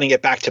running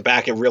it back to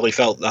back, it really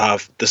felt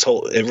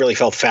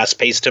fast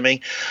paced to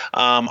me.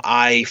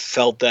 I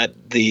felt that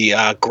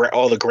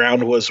all the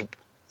ground was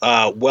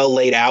well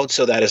laid out,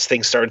 so that as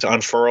things started to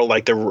unfurl,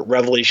 like the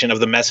revelation of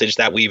the message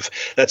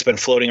that's been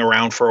floating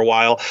around for a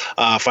while,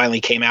 finally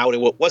came out.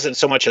 It wasn't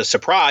so much a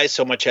surprise,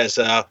 so much as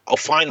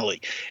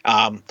finally.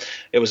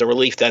 It was a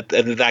relief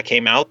that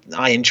came out.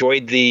 I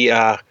enjoyed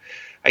it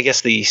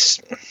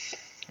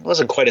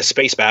wasn't quite a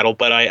space battle,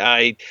 but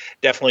I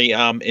definitely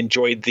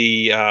enjoyed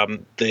the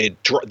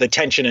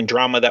tension and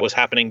drama that was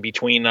happening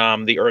between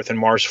the Earth and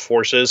Mars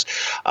forces.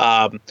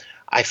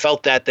 I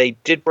felt that they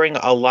did bring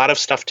a lot of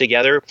stuff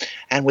together,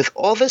 and with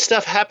all this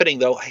stuff happening,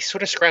 though, I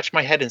sort of scratched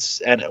my head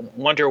and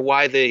wonder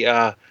why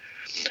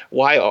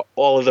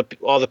all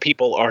the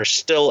people are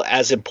still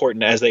as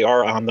important as they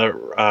are on the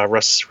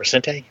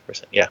Rocinante.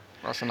 Yeah.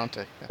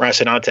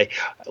 Rocinante.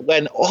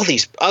 When all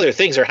these other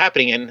things are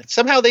happening, and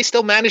somehow they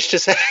still manage to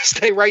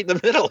stay right in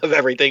the middle of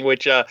everything,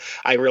 which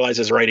I realize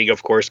is writing,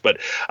 of course, but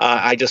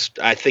I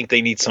think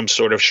they need some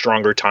sort of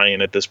stronger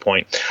tie-in at this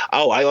point.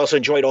 Oh, I also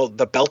enjoyed all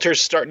the Belters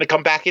starting to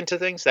come back into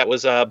things.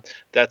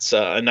 That's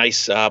a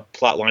nice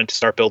plot line to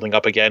start building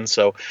up again.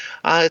 So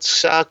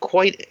it's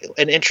quite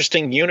an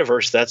interesting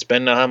universe that's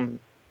been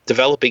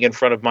developing in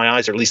front of my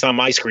eyes, or at least on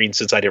my screen,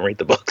 since I didn't read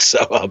the book.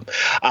 So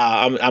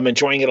I'm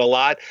enjoying it a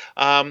lot.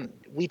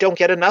 We don't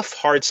get enough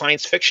hard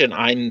science fiction.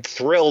 I'm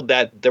thrilled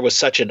that there was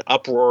such an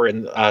uproar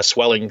and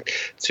swelling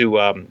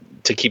to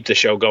keep the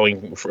show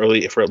going for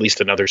at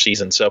least another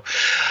season. So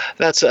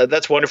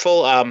that's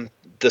wonderful.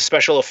 The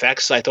special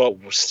effects I thought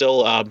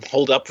still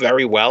hold up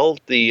very well.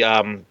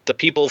 The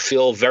people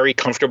feel very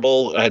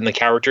comfortable in the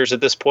characters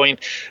at this point.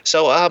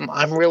 So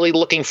I'm really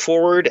looking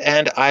forward,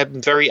 and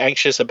I'm very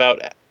anxious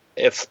about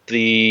if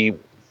the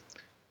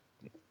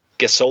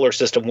solar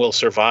system will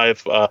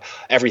survive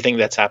everything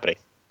that's happening.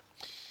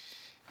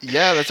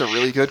 Yeah, that's a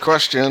really good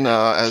question,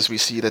 as we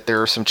see that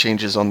there are some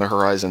changes on the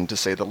horizon, to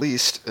say the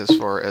least, as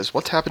far as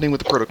what's happening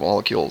with the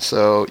protomolecule.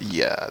 So,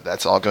 yeah,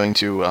 that's all going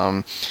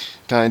to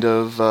kind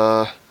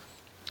of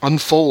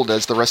unfold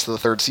as the rest of the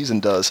third season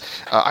does.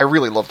 I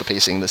really love the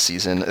pacing this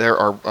season.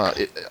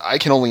 I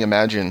can only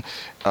imagine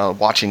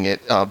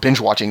binge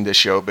watching this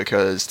show,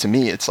 because to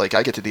me, it's like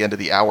I get to the end of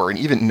the hour, and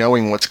even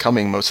knowing what's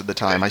coming most of the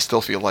time, I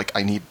still feel like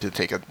I need to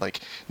take a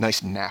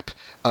nice nap,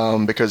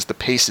 because the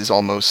pace is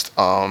almost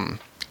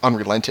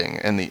unrelenting,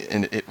 and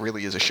it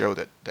really is a show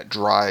that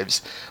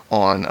drives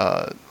on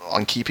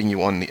keeping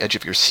you on the edge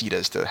of your seat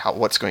as to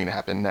what's going to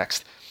happen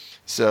next.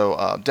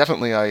 So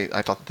definitely,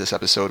 I thought that this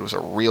episode was a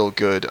real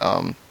good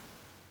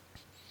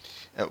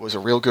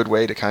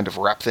way to kind of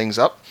wrap things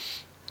up,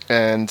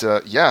 and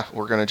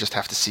we're gonna just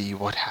have to see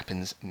what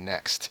happens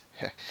next.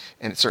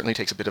 And it certainly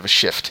takes a bit of a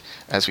shift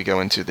as we go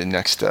into the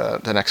next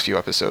few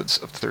episodes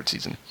of the third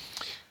season.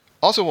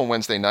 Also on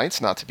Wednesday nights,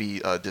 not to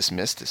be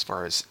dismissed as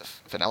far as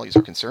finales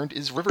are concerned,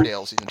 is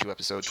Riverdale Season 2,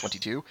 Episode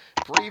 22,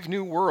 Brave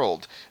New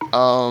World.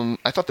 I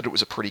thought that it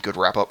was a pretty good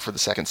wrap-up for the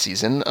second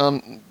season.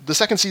 The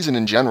second season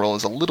in general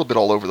is a little bit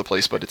all over the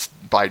place, but it's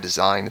by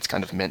design. It's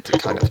kind of meant to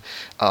kind of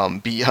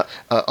be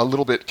a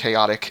little bit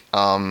chaotic,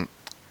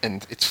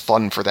 and it's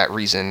fun for that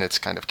reason. It's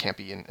kind of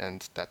campy,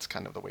 and that's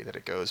kind of the way that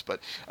it goes. But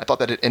I thought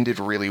that it ended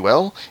really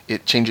well.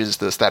 It changes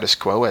the status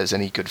quo, as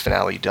any good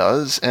finale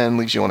does, and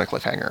leaves you on a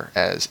cliffhanger,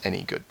 as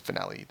any good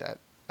finale that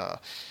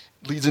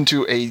leads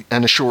into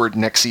an assured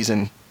next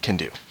season can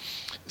do.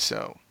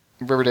 So,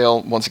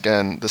 Riverdale, once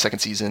again, the second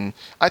season,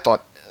 I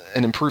thought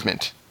an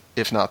improvement,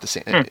 if not the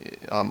same,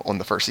 on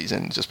the first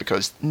season, just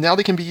because now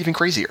they can be even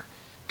crazier,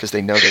 because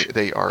they know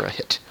they are a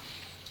hit.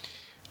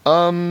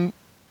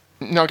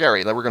 Now,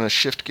 Gary, we're going to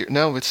shift gear.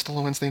 No, it's still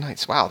on Wednesday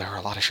nights. Wow, there are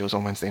a lot of shows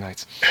on Wednesday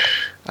nights.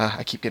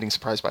 I keep getting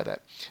surprised by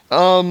that.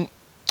 I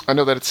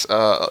know that it's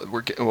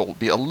we'll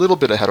be a little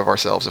bit ahead of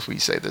ourselves if we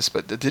say this,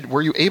 but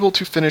were you able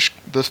to finish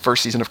the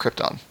first season of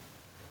Krypton?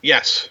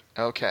 Yes.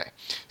 Okay.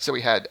 So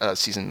we had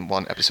Season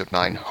 1, Episode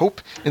 9,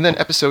 Hope, and then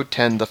Episode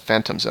 10, The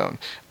Phantom Zone.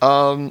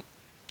 I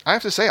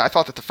have to say, I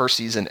thought that the first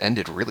season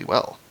ended really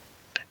well.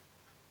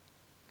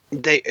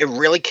 It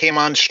really came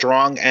on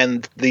strong,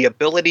 and the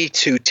ability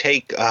to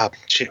take, I'll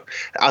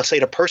say,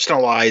 to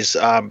personalize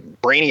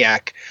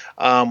Brainiac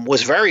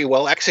was very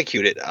well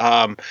executed.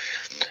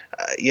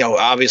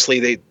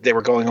 Obviously they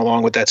were going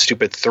along with that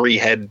stupid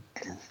 3-head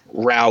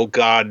Rao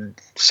God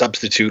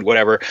substitute,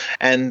 whatever.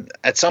 And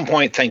at some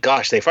point, thank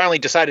gosh, they finally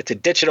decided to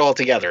ditch it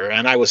altogether.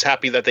 And I was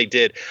happy that they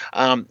did.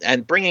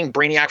 And bringing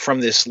Brainiac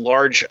from this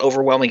large,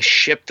 overwhelming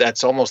ship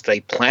that's almost a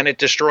planet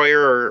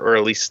destroyer, or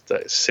at least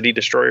a city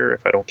destroyer,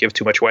 if I don't give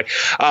too much away,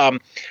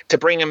 to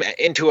bring him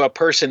into a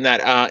person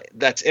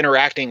that's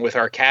interacting with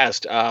our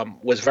cast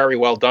was very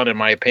well done, in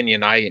my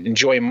opinion. I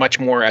enjoy him much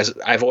more, as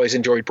I've always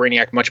enjoyed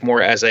Brainiac much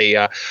more as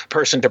a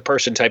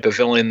person-to-person type of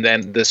villain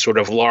than this sort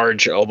of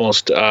large,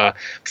 almost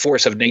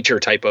force of nature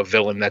type of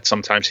villain that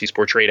sometimes he's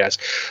portrayed as.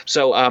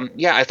 So,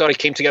 I thought it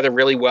came together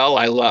really well.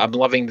 I'm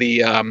loving the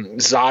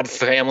Zod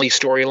family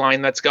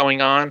storyline that's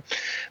going on.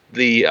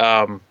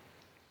 The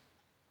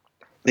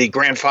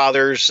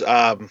grandfathers,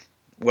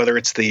 whether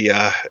it's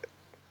the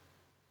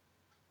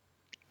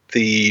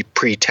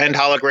pretend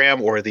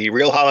hologram or the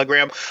real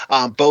hologram,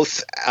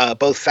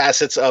 both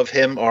facets of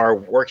him are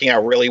working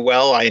out really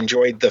well. I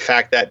enjoyed the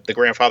fact that the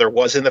grandfather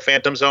was in the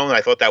Phantom Zone.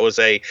 I thought that was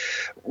a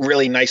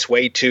really nice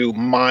way to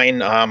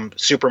mine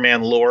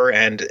Superman lore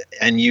and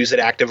use it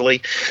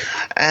actively.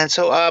 And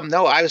so,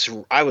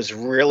 I was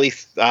really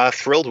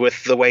thrilled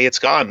with the way it's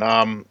gone.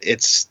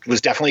 It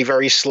was definitely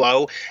very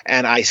slow,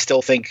 and I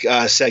still think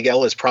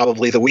Segel is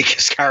probably the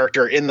weakest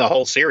character in the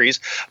whole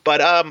series.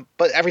 But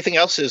everything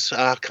else is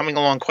coming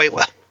along quite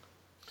well.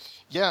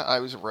 Yeah, I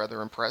was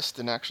rather impressed,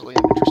 and actually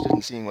I'm interested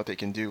in seeing what they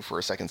can do for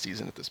a second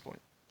season at this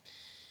point.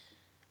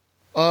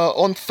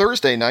 On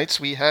Thursday nights,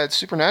 we had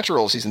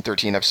Supernatural, Season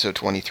 13, Episode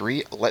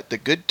 23, Let the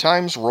Good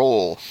Times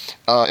Roll.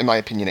 In my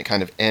opinion, it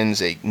kind of ends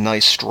a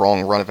nice,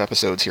 strong run of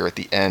episodes here at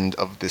the end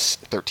of this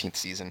 13th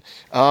season.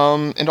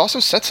 And also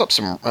sets up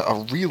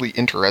a really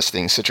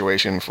interesting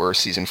situation for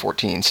Season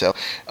 14. So,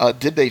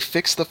 did they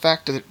fix the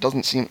fact that it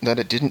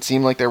didn't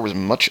seem like there was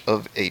much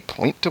of a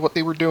point to what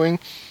they were doing?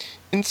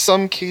 In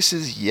some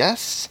cases,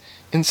 yes.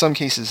 In some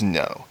cases,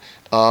 no.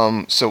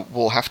 So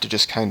we'll have to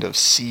just kind of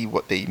see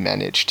what they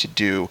manage to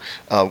do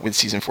with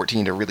season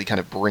 14 to really kind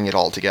of bring it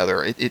all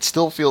together. It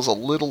still feels a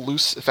little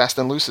loose, fast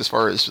and loose as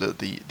far as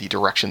the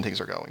direction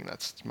things are going.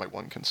 That's my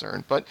one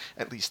concern. But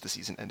at least the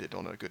season ended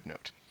on a good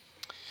note.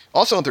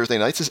 Also on Thursday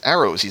nights is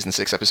Arrow, Season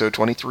 6, Episode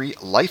 23,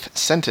 Life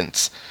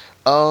Sentence.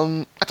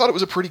 I thought it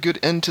was a pretty good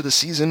end to the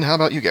season. How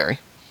about you, Gary?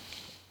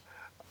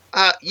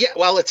 Yeah,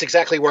 well, it's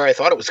exactly where I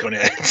thought it was going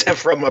to end.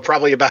 From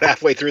probably about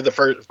halfway through the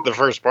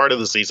first part of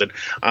the season,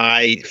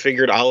 I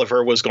figured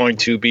Oliver was going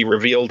to be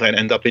revealed and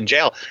end up in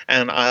jail,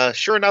 and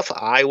sure enough,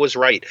 I was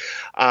right.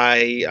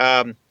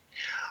 I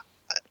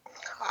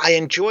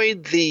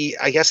enjoyed the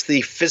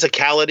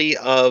physicality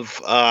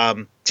of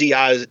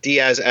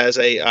Diaz as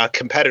a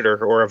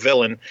competitor or a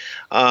villain,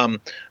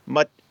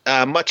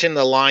 much in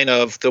the line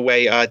of the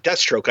way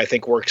Deathstroke, I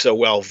think, works so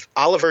well.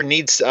 Oliver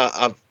needs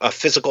a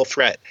physical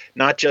threat,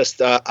 not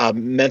just a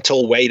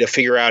mental way to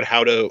figure out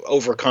how to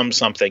overcome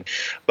something.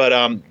 But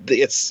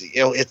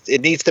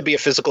it needs to be a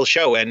physical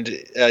show, and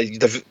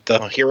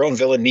the hero and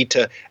villain need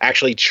to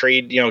actually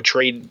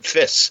trade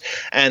fists,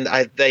 and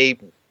they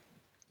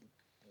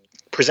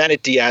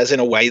presented Diaz in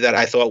a way that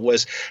I thought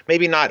was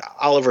maybe not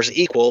Oliver's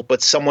equal,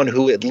 but someone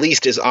who at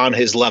least is on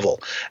his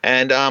level.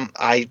 And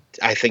I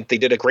think they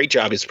did a great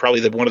job. He's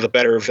probably one of the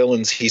better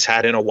villains he's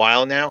had in a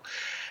while now.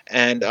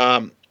 And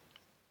I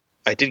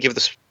did give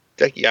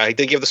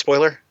the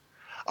spoiler.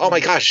 Oh my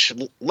gosh,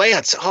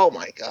 Lance!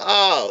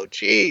 Oh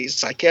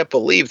geez, I can't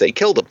believe they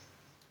killed him.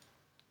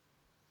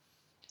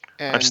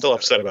 And I'm still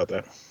upset about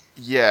that.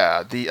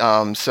 Yeah.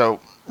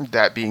 So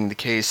that being the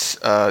case,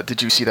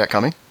 did you see that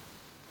coming?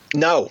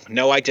 No,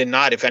 I did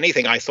not. If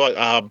anything, I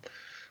thought.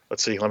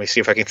 Let's see. Let me see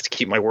if I can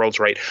keep my worlds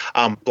right.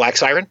 Black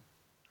Siren.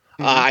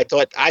 Mm-hmm.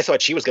 I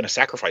thought she was going to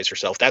sacrifice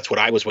herself. That's what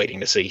I was waiting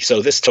to see.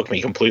 So this took me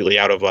completely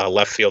out of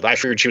left field. I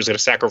figured she was going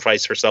to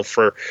sacrifice herself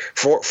for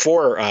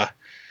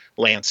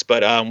Lance,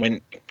 but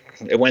when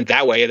it went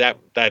that way,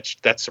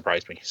 that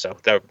surprised me. So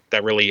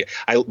that really,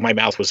 my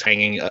mouth was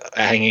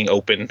hanging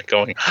open,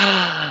 going,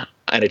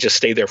 and it just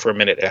stayed there for a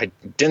minute. I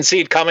didn't see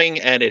it coming,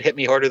 and it hit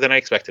me harder than I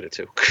expected it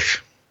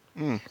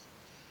to.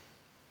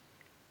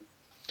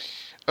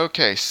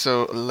 Okay,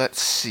 so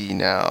let's see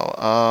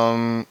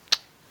now.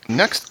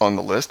 Next on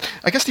the list,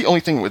 I guess the only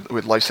thing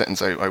with Life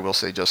Sentence I will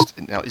say just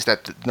now is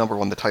that, number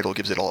one, the title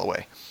gives it all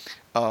away.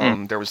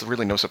 There was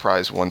really no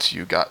surprise once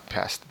you got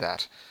past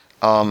that.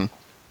 And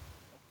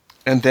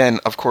then,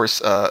 of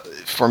course,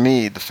 for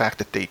me, the fact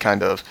that they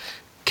kind of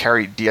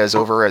carried Diaz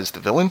over as the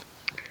villain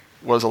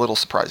was a little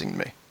surprising to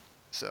me.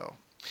 So,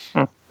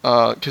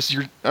 because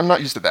I'm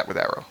not used to that with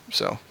Arrow,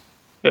 so.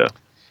 Yeah.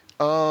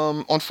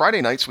 On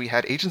Friday nights, we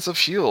had Agents of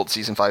S.H.I.E.L.D.,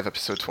 Season 5,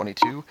 Episode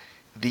 22,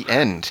 The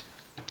End.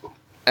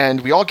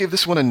 And we all gave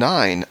this one a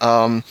 9.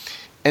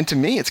 And to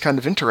me, it's kind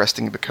of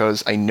interesting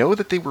because I know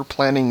that they were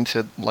planning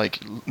to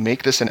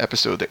make this an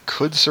episode that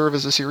could serve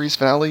as a series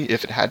finale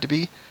if it had to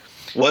be.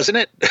 Wasn't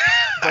it?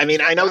 I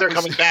mean, I know they're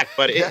coming back,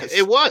 but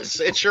it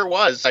was. It sure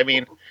was. I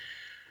mean,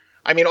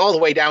 all the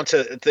way down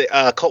to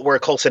the where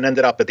Coulson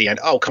ended up at the end.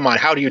 Oh, come on!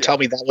 How do you tell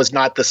me that was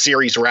not the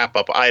series wrap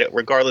up?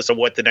 Regardless of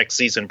what the next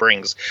season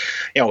brings,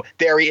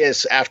 there he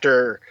is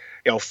after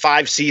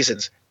 5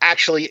 seasons,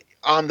 actually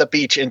on the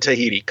beach in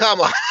Tahiti.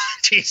 Come on,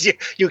 jeez,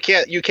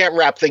 you can't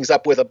wrap things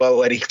up with a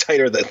bow any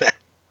tighter than that.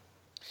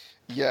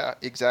 Yeah,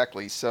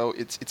 exactly. So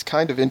it's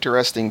kind of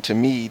interesting to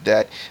me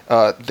that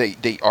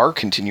they are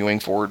continuing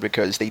forward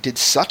because they did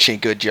such a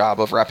good job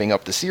of wrapping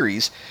up the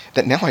series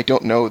that now I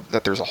don't know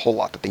that there's a whole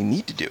lot that they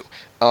need to do.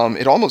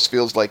 It almost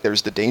feels like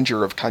there's the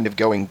danger of kind of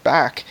going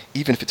back,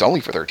 even if it's only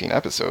for 13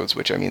 episodes,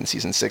 which, I mean,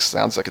 Season 6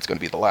 sounds like it's going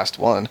to be the last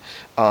one,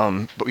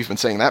 but we've been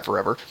saying that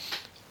forever.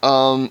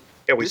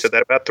 Yeah, we said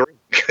that about 3.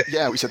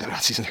 Yeah, we said that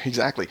about Season 3,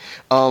 exactly.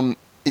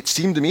 It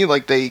seemed to me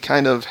like they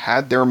kind of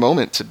had their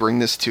moment to bring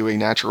this to a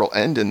natural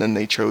end, and then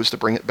they chose to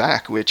bring it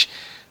back, which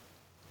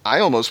I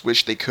almost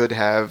wish they could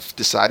have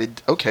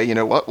decided, okay, you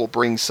know what, we'll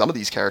bring some of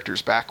these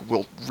characters back,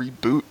 we'll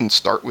reboot and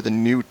start with a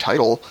new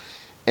title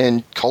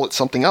and call it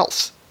something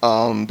else.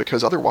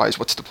 Because otherwise,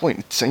 what's the point?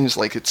 It seems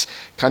like it's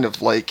kind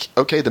of like,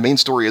 okay, the main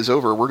story is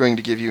over, we're going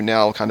to give you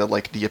now kind of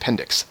like the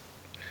appendix.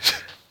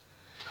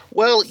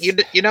 Well,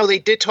 they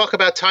did talk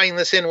about tying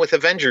this in with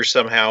Avengers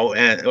somehow,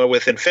 and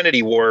with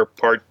Infinity War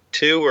Part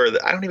 2, or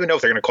I don't even know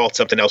if they're going to call it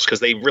something else because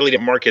they really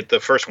didn't market the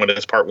first one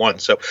as Part 1.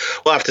 So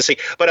we'll have to see.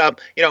 But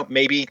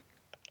maybe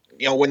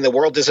when the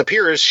world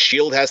disappears,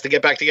 S.H.I.E.L.D. has to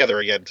get back together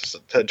again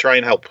to try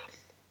and help.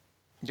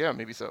 Yeah,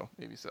 maybe so.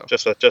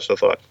 Just a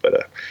thought.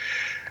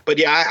 But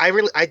yeah,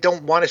 I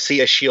don't want to see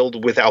a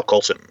S.H.I.E.L.D. without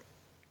Coulson.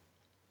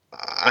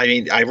 I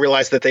mean, I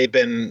realize that they've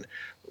been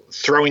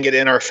throwing it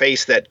in our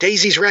face that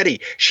Daisy's ready.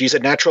 She's a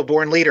natural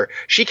born leader.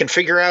 She can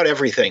figure out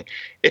everything.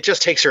 It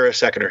just takes her a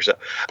second or so.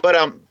 But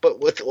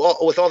with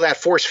all that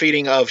force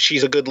feeding of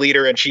she's a good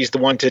leader and she's the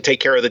one to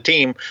take care of the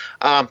team.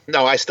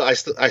 No, I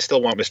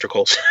still want Mr.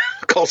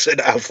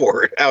 Coulson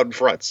out in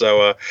front.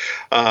 So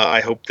I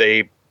hope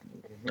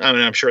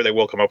I'm sure they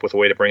will come up with a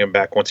way to bring him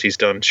back once he's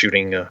done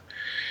shooting,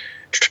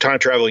 time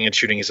traveling and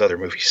shooting his other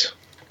movies.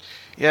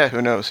 Yeah,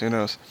 who knows? Who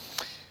knows?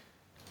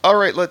 All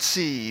right, let's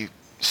see.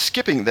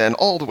 Skipping then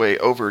all the way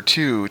over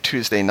to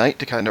Tuesday night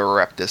to kind of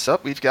wrap this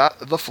up, we've got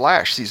The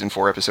Flash, Season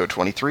 4, Episode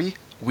 23.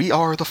 We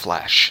Are the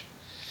Flash.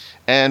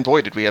 And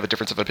boy, did we have a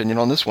difference of opinion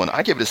on this one.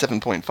 I gave it a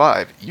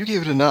 7.5. You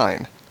gave it a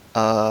 9.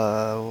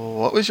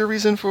 What was your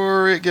reason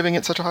for giving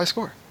it such a high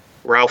score?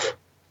 Ralph.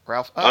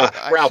 Ralph? Ralph,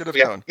 I should have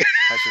known.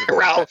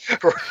 Ralph.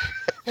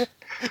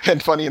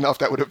 And funny enough,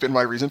 that would have been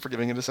my reason for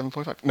giving it a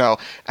 7.5. No,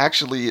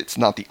 actually, it's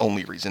not the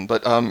only reason.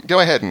 But go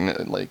ahead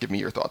and give me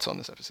your thoughts on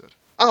this episode.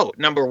 Oh,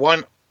 number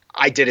one,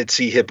 I didn't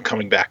see him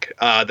coming back.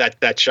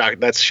 That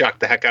shocked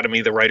the heck out of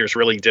me. The writers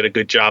really did a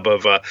good job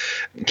of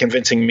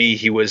convincing me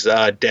he was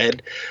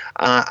dead.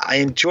 I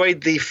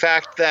enjoyed the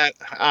fact that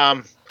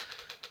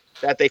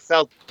that they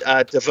felt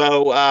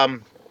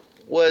DeVoe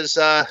was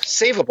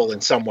savable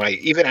in some way,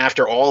 even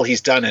after all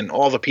he's done and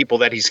all the people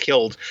that he's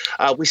killed.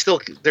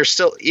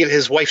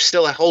 His wife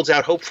still holds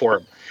out hope for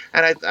him,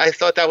 and I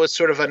thought that was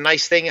sort of a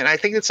nice thing. And I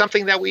think it's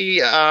something that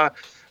we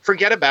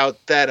forget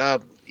about,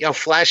 that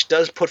Flash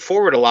does put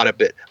forward a lot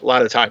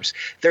of times.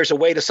 There's a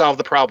way to solve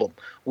the problem.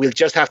 We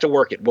just have to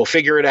work it. We'll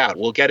figure it out.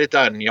 We'll get it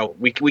done.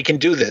 We can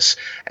do this.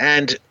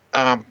 And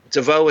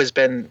DeVoe has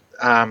been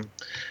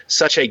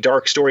such a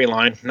dark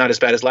storyline, not as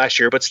bad as last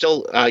year, but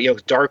still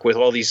dark, with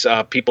all these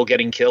people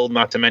getting killed,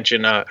 not to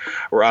mention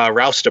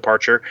Ralph's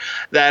departure,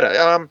 that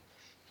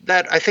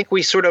I think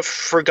we sort of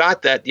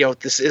forgot that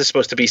this is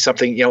supposed to be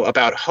something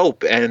about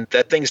hope, and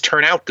that things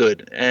turn out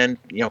good. And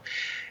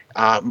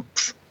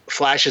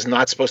Flash is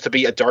not supposed to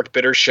be a dark,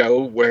 bitter show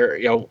where,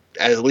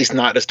 at least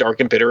not as dark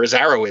and bitter as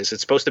Arrow is.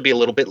 It's supposed to be a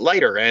little bit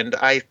lighter. And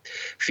I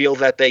feel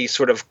that they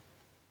sort of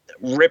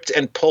ripped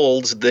and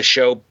pulled the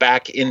show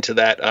back into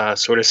that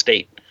sort of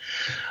state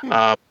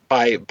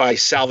by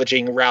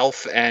salvaging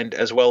Ralph, and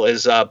as well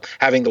as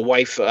having the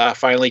wife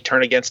finally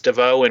turn against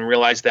DeVoe and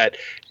realize that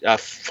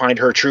find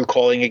her true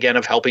calling again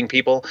of helping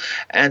people.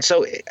 And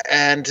so,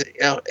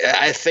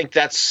 I think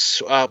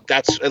that's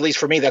at least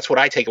for me, that's what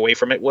I take away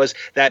from it, was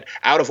that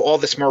out of all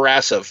this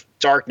morass of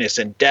darkness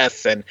and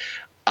death and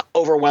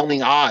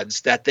overwhelming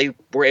odds, that they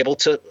were able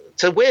to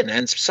win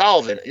and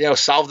solve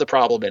the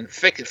problem and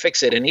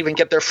fix it, and even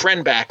get their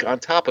friend back on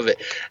top of it.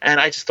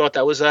 And I just thought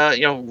that was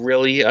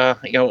really a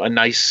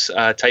nice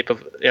type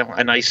of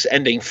a nice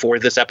ending for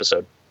this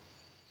episode.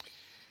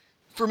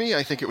 For me,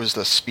 I think it was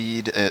the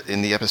speed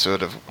in the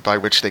episode by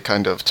which they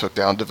kind of took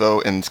down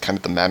DeVoe, and kind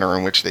of the manner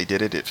in which they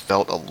did it. It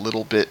felt a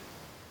little bit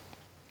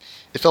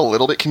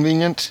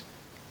convenient.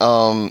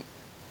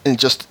 And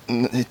just,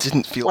 it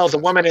didn't feel... Well, the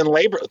woman in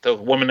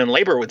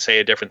labor would say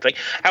a different thing.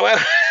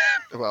 However...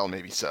 Well,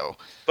 maybe so.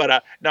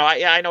 But, no,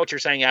 I know what you're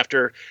saying.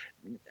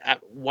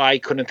 Why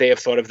couldn't they have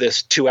thought of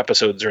this 2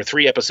 episodes or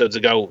 3 episodes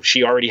ago?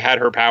 She already had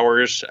her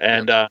powers,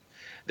 and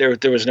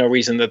there was no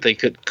reason that they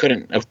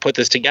couldn't have put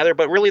this together.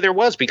 But really there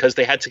was, because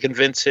they had to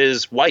convince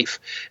his wife.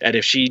 And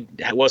if she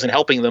wasn't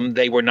helping them,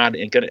 they were not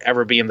going to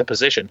ever be in the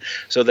position.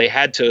 So they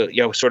had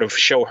to, sort of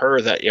show her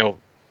that,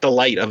 the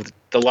light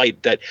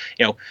that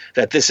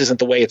that this isn't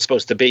the way it's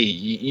supposed to be.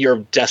 You're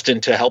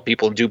destined to help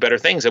people and do better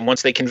things. And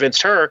once they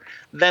convinced her,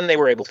 then they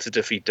were able to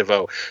defeat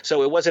DeVoe.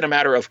 So it wasn't a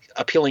matter of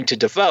appealing to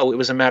DeVoe, it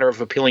was a matter of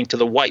appealing to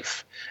the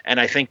wife. And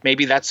I think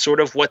maybe that's sort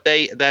of what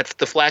the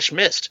Flash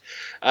missed,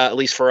 at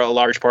least for a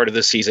large part of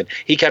this season.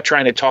 He kept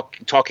trying to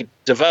talk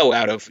DeVoe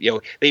out of,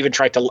 they even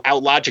tried to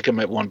out-logic him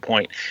at one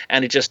point,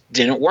 and it just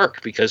didn't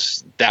work,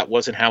 because that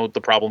wasn't how the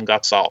problem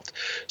got solved.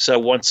 So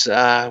once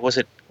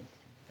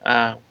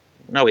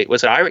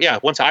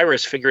once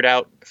Iris figured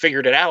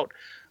it out,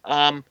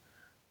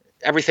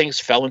 everything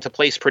fell into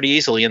place pretty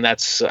easily, and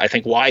that's, I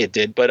think, why it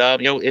did. But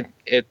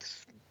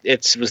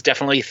it was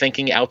definitely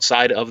thinking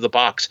outside of the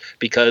box,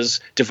 because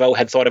DeVoe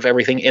had thought of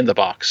everything in the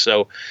box.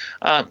 So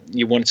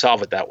you wouldn't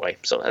solve it that way.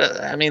 So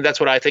that's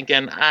what I think,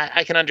 and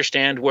I can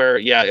understand where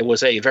it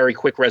was a very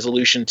quick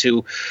resolution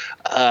to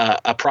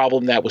a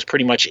problem that was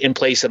pretty much in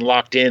place and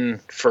locked in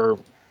for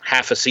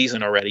half a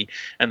season already,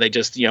 and they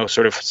just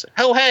sort of,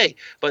 oh hey,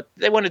 but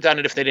they wouldn't have done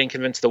it if they didn't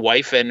convince the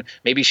wife, and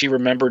maybe she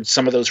remembered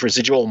some of those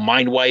residual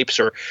mind wipes,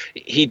 or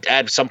he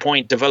at some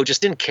point DeVoe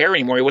just didn't care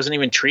anymore. He wasn't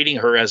even treating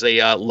her as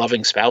a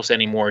loving spouse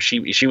anymore.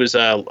 She was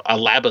a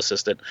lab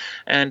assistant,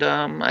 and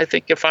I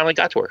think it finally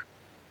got to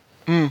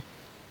her.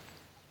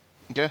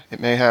 Yeah, it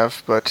may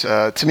have, but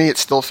to me it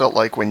still felt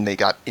like when they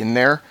got in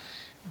there,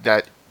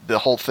 that the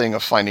whole thing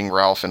of finding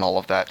Ralph and all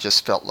of that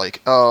just felt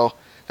like, oh,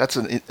 that's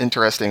an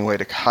interesting way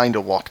to kind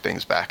of walk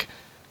things back.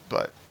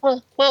 But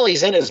well,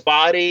 he's in his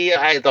body.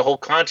 The whole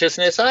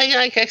consciousness.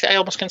 I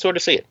almost can sort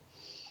of see it.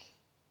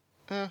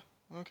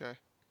 Okay.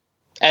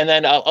 And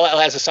then,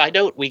 as a side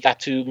note, we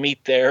got to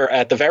meet there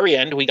at the very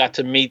end. We got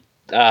to meet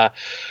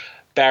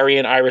Barry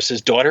and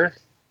Iris's daughter,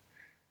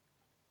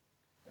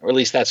 or at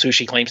least that's who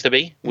she claims to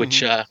be.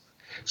 Which,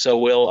 so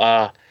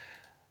we'll.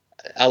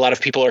 A lot of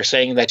people are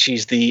saying that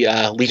she's the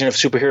Legion of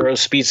Superheroes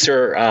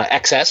speedster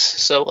XS.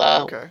 So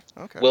okay.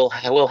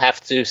 We'll have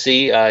to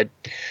see.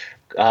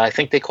 I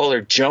think they call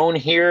her Joan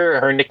here.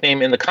 Her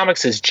nickname in the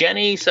comics is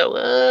Jenny,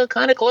 so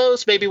kind of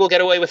close. Maybe we'll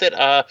get away with it.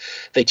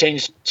 They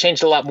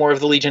changed a lot more of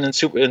the Legion in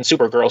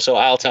Supergirl, so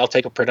I'll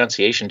take a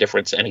pronunciation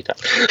difference anytime.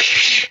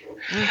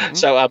 Mm-hmm.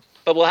 So,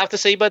 but we'll have to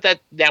see. But that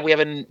now we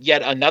have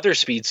yet another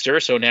speedster.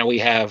 So now we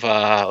have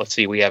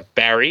we have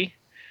Barry.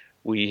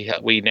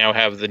 We now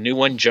have the new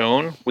one,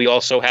 Joan. We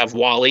also have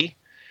Wally.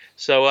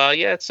 So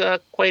it's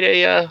quite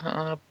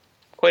a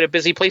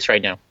busy place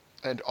right now.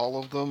 And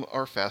all of them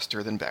are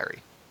faster than Barry.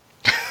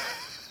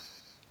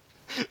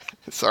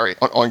 Sorry,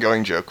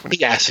 ongoing joke.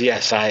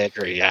 Yes, I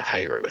agree. Yeah, I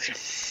agree with you.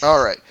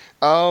 All right.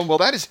 Well,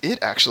 that is it,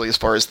 actually, as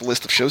far as the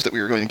list of shows that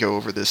we were going to go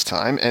over this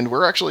time. And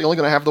we're actually only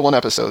going to have the one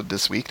episode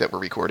this week that we're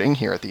recording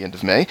here at the end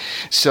of May.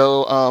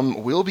 So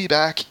we'll be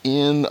back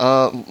in,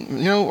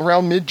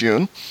 around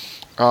mid-June.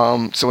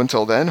 So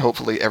until then,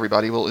 hopefully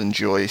everybody will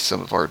enjoy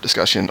some of our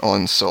discussion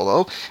on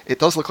Solo. It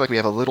does look like we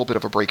have a little bit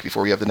of a break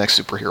before we have the next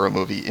superhero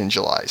movie in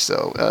July.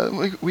 So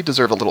we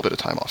deserve a little bit of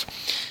time off.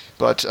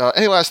 But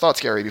any last thoughts,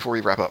 Gary, before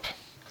we wrap up?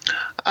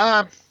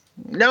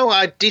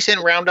 No,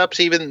 decent roundups,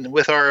 even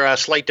with our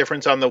slight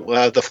difference on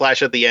the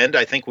Flash at the end.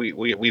 I think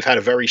we've had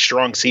a very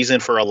strong season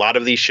for a lot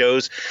of these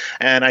shows,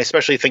 and I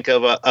especially think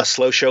of a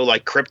slow show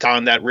like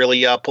Krypton that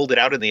really pulled it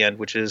out in the end,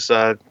 which was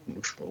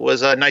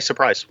a nice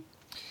surprise.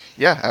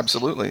 Yeah,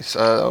 absolutely.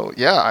 So,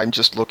 I'm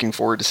just looking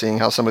forward to seeing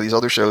how some of these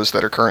other shows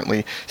that are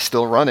currently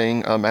still running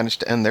manage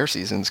to end their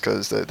seasons,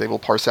 because they will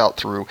parse out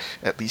through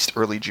at least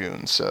early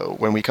June. So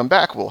when we come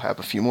back, we'll have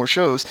a few more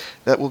shows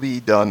that will be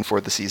done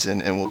for the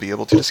season and we'll be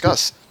able to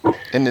discuss.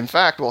 And in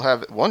fact, we'll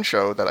have one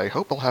show that I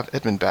hope we'll have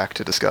Edmund back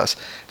to discuss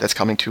that's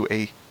coming to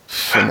a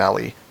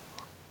finale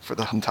for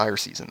the entire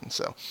season.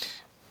 So,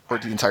 or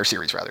the entire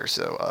series, rather.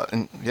 So,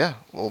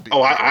 we'll be...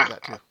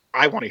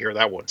 I want to hear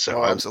that one.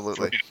 So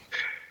absolutely.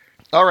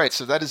 All right,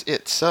 so that is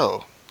it.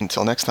 So,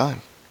 until next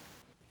time.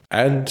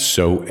 And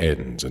so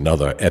ends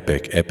another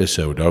epic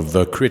episode of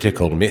The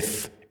Critical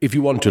Myth. If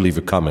you want to leave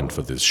a comment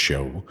for this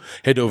show,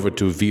 head over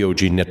to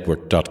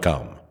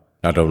vognetwork.com.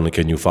 Not only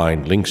can you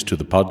find links to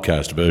the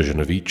podcast version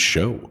of each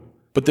show,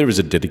 but there is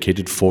a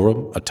dedicated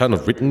forum, a ton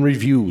of written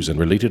reviews, and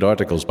related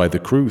articles by the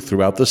crew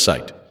throughout the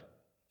site.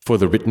 For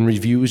the written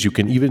reviews, you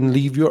can even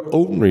leave your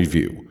own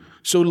review,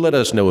 so let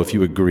us know if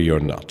you agree or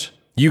not.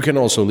 You can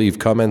also leave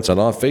comments on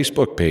our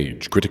Facebook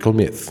page, Critical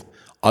Myth,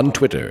 on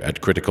Twitter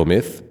at Critical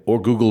Myth, or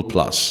Google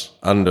Plus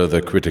under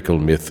The Critical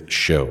Myth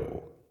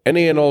Show.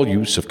 Any and all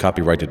use of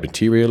copyrighted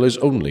material is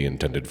only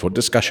intended for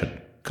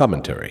discussion,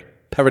 commentary,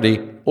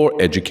 parody, or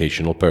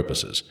educational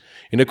purposes,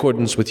 in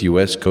accordance with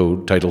U.S.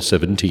 Code Title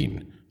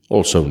 17,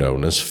 also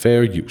known as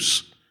fair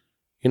use.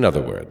 In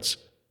other words,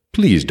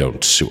 please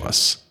don't sue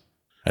us.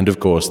 And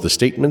of course, the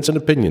statements and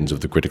opinions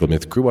of the Critical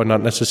Myth crew are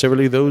not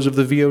necessarily those of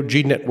the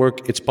VOG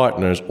network, its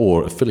partners,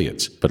 or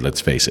affiliates. But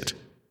let's face it,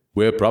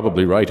 we're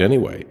probably right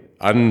anyway.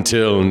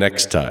 Until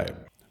next time,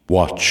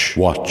 watch,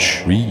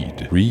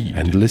 read,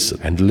 and listen,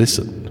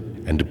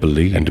 and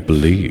believe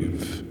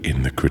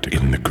in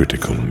the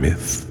critical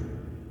myth.